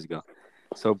couple of days ago.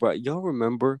 So, bro, y'all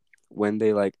remember when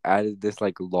they like added this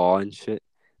like law and shit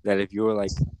that if you were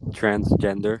like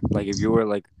transgender, like if you were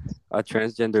like a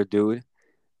transgender dude,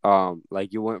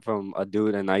 like you went from a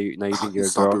dude and now you think you're a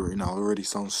Stop it girl. right now. It already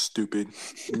sounds stupid.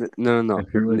 No.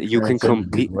 If you're like You can transgender, dude,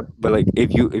 compete, what? but like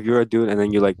if you're a dude and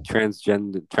then you like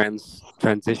transition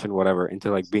whatever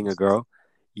into like being a girl,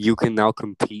 you can now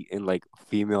compete in like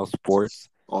female sports.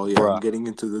 Oh yeah, Bruh. I'm getting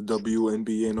into the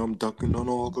WNBA and I'm dunking on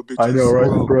all the bitches. I know,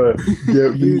 right, bro?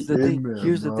 Get me Here's the in thing. there,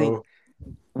 Here's the thing. bro.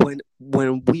 When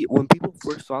people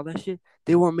first saw that shit,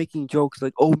 they were making jokes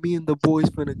like, "Oh, me and the boys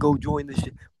finna go join this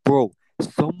shit." Bro,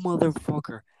 some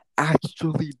motherfucker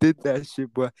actually did that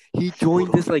shit, bro. He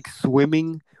joined this like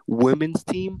swimming women's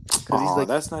team. Because he's like,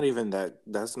 that's not even that.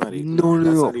 That's not even. no,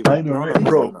 That's no, not no. even. I know, No, right, no, no,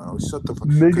 bro? no. Shut the fuck.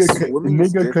 Because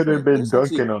swimming's Nigga could have different. been There's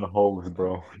actually. dunking on hoes,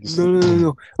 bro. No, no, no,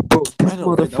 no. Bro, this I know, right? That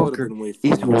would have motherfucker been way is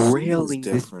funnier. Swimming's railing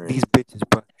these different. bitches,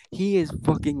 bro. He is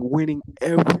fucking winning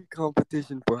every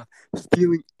competition, bro.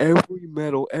 Stealing every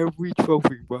medal, every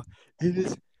trophy, bro. It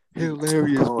is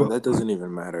hilarious, Bro, bro. that doesn't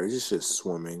even matter. It's just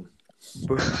swimming.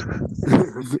 Bro,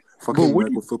 Fucking what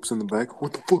do Michael Phelps in the back.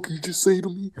 What the fuck you just say to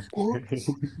me? What?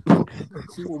 I'm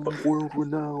world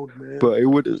renowned, man. But it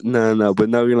would no, but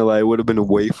not gonna lie, it would have been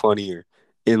way funnier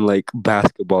in like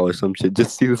basketball or some shit.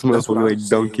 Just see this That's what motherfucker I'm like saying,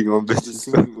 dunking bro. on Just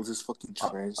bitches. seeing this fucking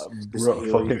this Bro,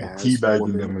 hairy fucking ass teabagging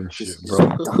woman them and shit, just bro.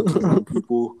 dunking on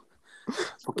people.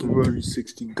 Fucking Bro.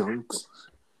 360 dunks.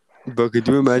 But could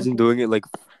you imagine doing it like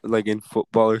in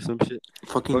football or some shit?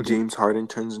 Fucking James Harden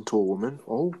turns into a woman.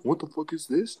 Oh, what the fuck is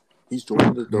this? He's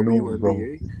joining the No, bro.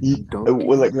 WNBA.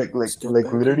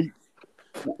 Literally,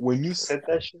 when you said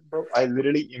that shit, bro, I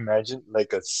literally imagined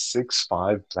like a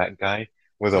 6'5" black guy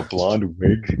with a blonde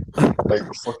wig. Like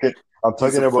fucking, I'm He's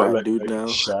talking a about frat dude now.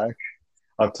 Shaq.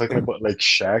 I'm talking about like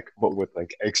Shaq, but with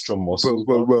like extra muscles,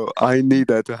 Bro, I need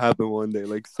that to happen one day.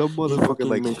 Like some He motherfucker fucking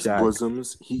like makes Shaq.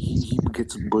 bosoms. He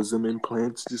gets bosom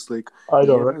implants. Just like I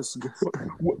know, yes.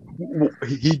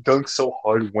 He dunks so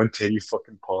hard, one titty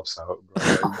fucking pops out, bro.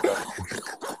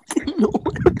 Like, No.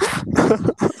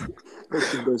 I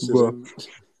think that's just Bro,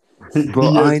 he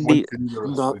bro, has I one need titty the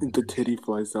rest not of the the day. titty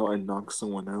flies out and knocks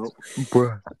someone out.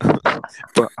 bro,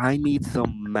 I need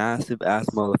some massive ass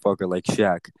motherfucker like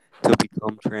Shaq to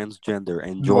become transgender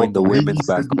and join the bro, women's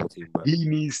basketball team, bro. he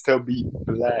needs to be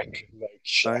black like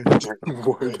Shaq.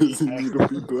 Why does he need to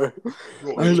be black?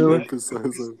 I know.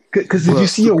 Emphasize on Because if you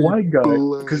see a white guy,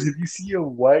 black. because if you see a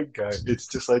white guy, it's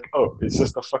just like, oh, it's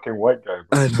just a fucking white guy,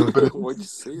 bro. I know. But Why'd you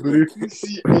say but that? if you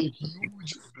see a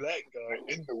huge black guy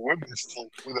in the women's team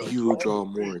with a You draw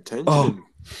more attention. Oh,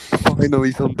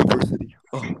 finally some diversity.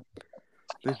 Oh,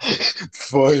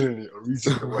 finally a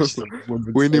reason to watch the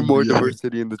women's we need more NBA.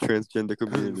 diversity in the transgender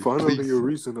community. Finally, Please. a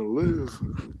reason to live.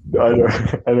 I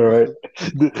know, right?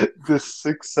 The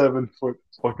 6'7"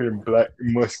 fucking black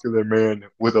muscular man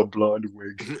with a blonde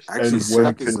wig Actually, and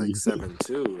one Shaq is like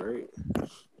titty. 7'2", right?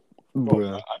 Bro, I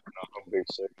don't know how big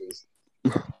Shaq is.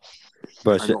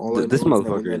 But I know, all I this know is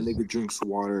that when motherfucker that is. nigga drinks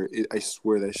water, I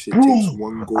swear that shit Bro, takes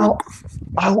one gulp.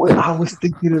 I was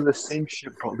thinking of the same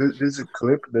shit, bro. There's a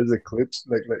clip like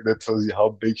that tells you how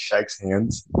big Shaq's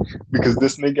hands, because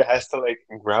this nigga has to like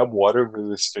grab water with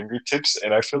his fingertips,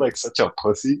 and I feel like such a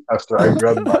pussy after I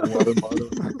grab my water bottle.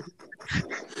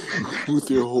 With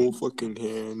your whole fucking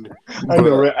hand. I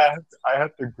know, right? I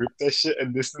have to grip that shit,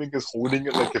 and this nigga's holding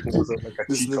it like if it was like a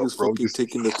This teacup, nigga's bro. fucking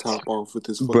taking the top off with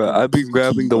his fucking. Bro, I've been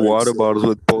grabbing the pinky by water itself. bottles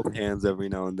with both hands every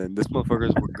now and then. This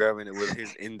motherfucker's grabbing it with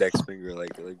his index finger, like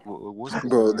what's going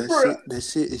Bro, on? that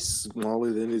shit is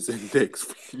smaller than his index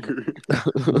finger.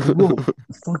 Bro,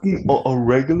 fucking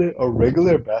a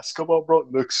regular basketball, bro,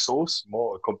 looks so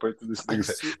small compared to this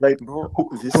nigga's head. Like, bro, who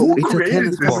it's a created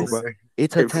tennis this ball, thing? bro.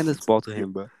 It's a tennis ball to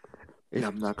him, bro.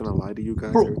 I'm not gonna lie to you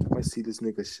guys. Bro. Every time I see this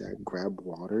nigga Shaq grab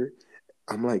water,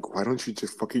 I'm like, why don't you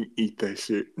just fucking eat that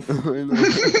shit?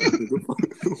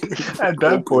 At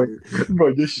that point,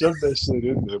 bro, just shove that shit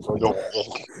in there, bro.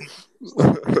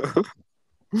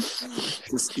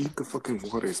 Just eat the fucking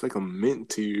water. It's like a mint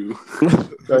to you.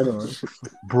 I know, right?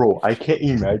 Bro, I can't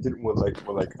imagine what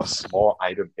a small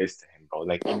item is to him, bro.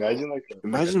 Like imagine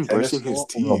Imagine a brushing his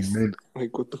tennis ball or a teeth. mint.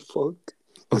 Like what the fuck?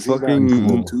 A Does he got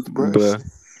fucking a toothbrush?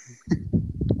 bruh.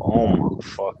 Oh my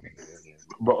fucking goodness.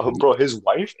 Bro, his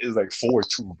wife is like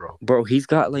 4'2", bro. Bro, he's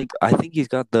got like I think he's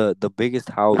got the biggest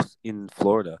house in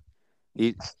Florida.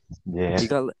 He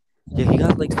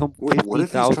got like some Wait, what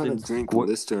if he's trying 50,000 to drink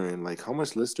Listerine? Like, how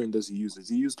much Listerine does he use? Does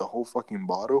he use the whole fucking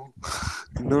bottle?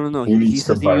 No. He He needs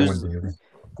to says he buy uses. one daily.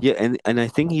 Yeah, and I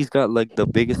think he's got like the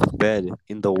biggest bed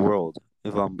in the world.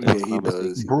 If I'm Yeah, not he mistaken.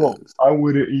 does. Bro, I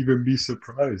wouldn't even be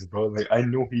surprised, bro. Like I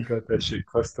know he got that shit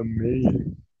custom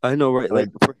made. I know, right? Like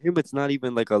for him, it's not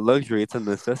even like a luxury; it's a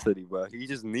necessity, bro. He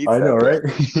just needs. I know, that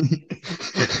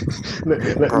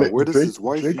right? Bro, where does Drake, his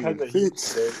wife Drake even has a fit?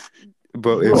 huge bed.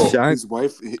 Bro, Bro, if Shaq, His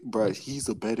wife, bro, he's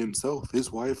a bed himself.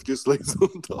 His wife just lays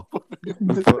on top of him.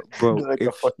 bro, like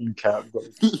a fucking cat, bro.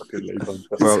 Fucking lays on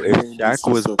top. Bro, if hand just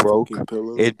Shaq was a broke, fucking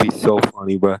pillow. it'd be so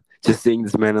funny, bro. Just seeing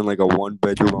this man in like a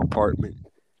 1-bedroom apartment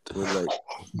with like,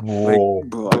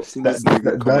 Bro, I've seen this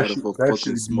nigga come out of a that fucking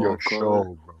should be small a car.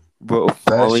 show, bro.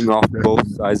 falling off should- both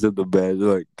sides of the bed.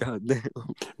 Like, goddamn.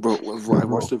 Bro, I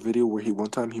watched a video where one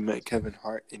time he met Kevin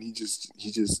Hart and he just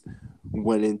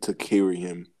went in to carry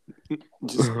him.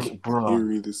 Just Bro.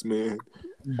 carry this man.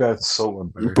 That's so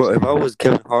Bro, if I embarrassing. was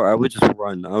Kevin Hart, I would just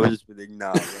run. I would just be like,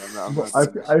 nah, bro, I'm Bro, not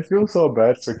doing this. I feel so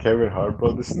bad for Kevin Hart,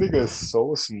 bro. This nigga is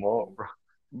so small, bro.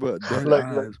 Bro, dead Like,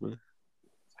 eyes, man.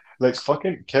 like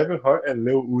fucking Kevin Hart and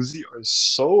Lil Uzi are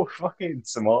so fucking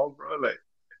small, bro. Like,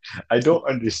 I don't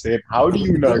understand. How do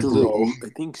you not grow, I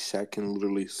think Shaq can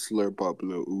literally slurp up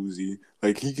Lil Uzi.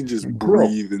 Like he can just bro?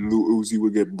 breathe, and Lil Uzi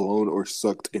would get blown or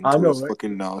sucked I into know, his right?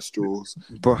 fucking nostrils.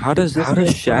 Bro, how does This man,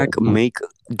 Shaq make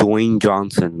Dwayne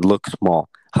Johnson look small?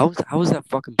 How is that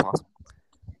fucking possible?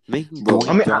 Making Bro, I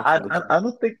Dwayne mean, Johnson look small. I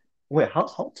don't think. Wait, how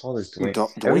tall is Dwayne?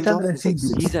 Every Dwayne time that I Johnson's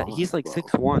see like Dwayne, 6'5", He's like bro.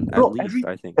 6'1" at bro, least,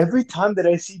 I think. every time that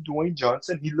I see Dwayne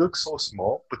Johnson, he looks so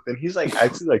small, but then he's like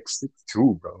actually like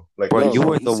 6'2", bro. Like, Bro, what the you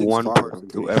No, are fuck? the he's one 6'5". I'm person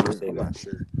to pretty ever sure. say I'm that. not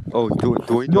sure. Oh,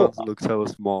 Dwayne No, Johnson looks hella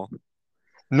small.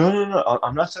 no.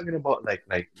 I'm not talking about like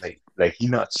he's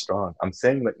not strong. I'm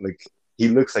saying like he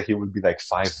looks like he would be like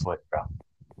 5 foot, bro.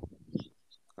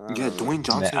 I Yeah, don't know. Dwayne Man,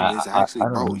 Johnson is actually, I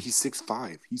don't bro. know. He's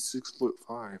 6'5". He's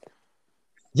 6'5".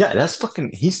 Yeah, that's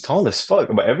fucking. He's tall as fuck,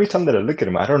 but every time that I look at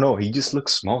him, I don't know. He just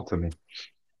looks small to me.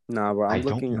 Nah, bro, I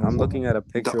don't know I'm why. looking at a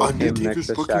The picture of him next Undertaker's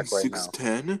to fucking Shaq right now.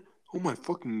 6'10". Oh my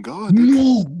fucking god!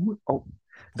 No. Oh,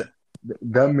 that,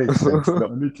 that makes sense. The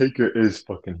Undertaker is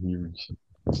fucking huge.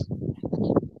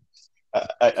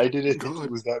 I didn't think he God,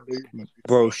 was that big, but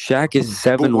Bro, Shaq is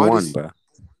but why 7'1", does he bro.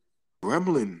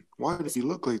 gremlin? Why does he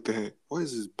look like that? Why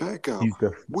is his back out? he's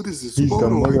the What is this he's the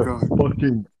photo I got?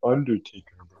 motherfucking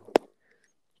Undertaker, bro.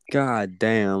 God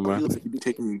damn, Bro, he bro. looks like he be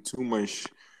taking too much.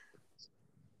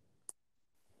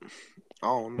 I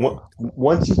don't know.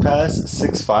 Once you pass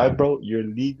 6'5", bro, you're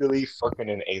legally fucking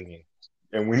an alien,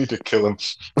 and we need to kill him.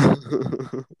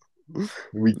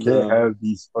 We can't No, have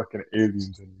these fucking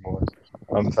aliens anymore.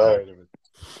 I'm tired of it.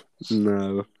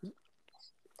 no.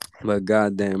 But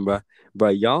goddamn, bro.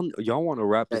 But y'all want to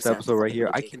wrap this episode right here?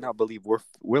 I cannot believe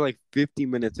we're like 50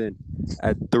 minutes in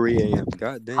at 3 a.m.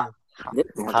 God damn. How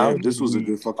Damn, this did was a we?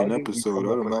 good How fucking did we episode. come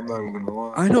up with I'm not even gonna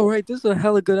lie. I know, right? This is a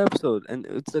hella good episode, and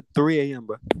it's at 3 a.m.,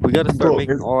 bro. We gotta start bro?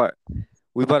 making all our.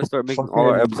 We about to start making all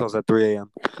our Fucking episodes at 3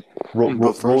 a.m. But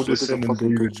roll first, look this at the in and fucking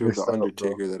David picture of the missed out, bro.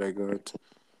 Undertaker that I got.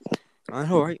 I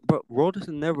know, right? But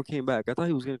Roldison never came back. I thought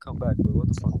he was gonna come back, but what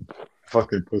the fuck?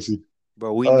 Fucking pussy.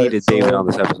 Bro, we All right, needed David on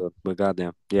this episode, but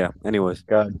goddamn, yeah. Anyways,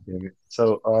 God damn it.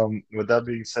 So, with that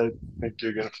being said, thank you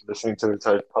again for listening to the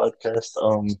Tide podcast.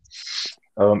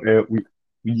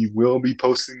 We will be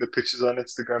posting the pictures on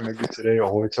Instagram maybe today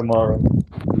or tomorrow,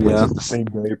 which yeah. is the same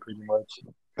day pretty much.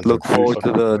 'Cause Look they're pretty forward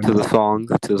fucking funny.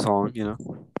 to the song, you know.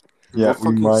 Yeah, What we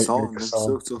fucking might song? make a I'm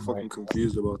song. so We fucking might.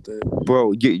 confused about that.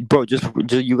 Bro, just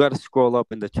you gotta scroll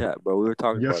up in the chat, bro. We were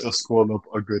talking You have about to it. scroll up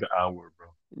a good hour, bro.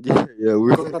 Yeah,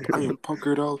 we God, I am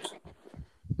puckered out.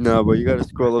 No, but you gotta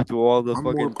scroll up to all the I'm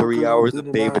more fucking 3 puckered out hours than of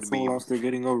an David asshole memes, after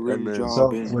getting a and rim then job So,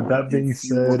 with that and being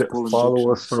few said, multiple follow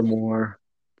us injections. for more.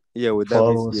 yeah, with that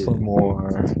being Follow us said, for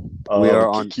more. we are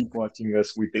on. Keep watching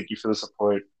us. We thank you for the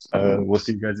support. We'll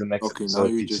see you guys in the next Okay, now episode.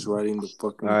 you're Peace. just writing the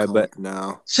fucking All right, but cock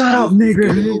now. Shut up, Just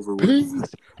get it nigger. over with.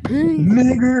 Peace.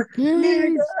 Nigger.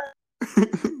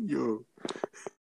 Peace. Yo.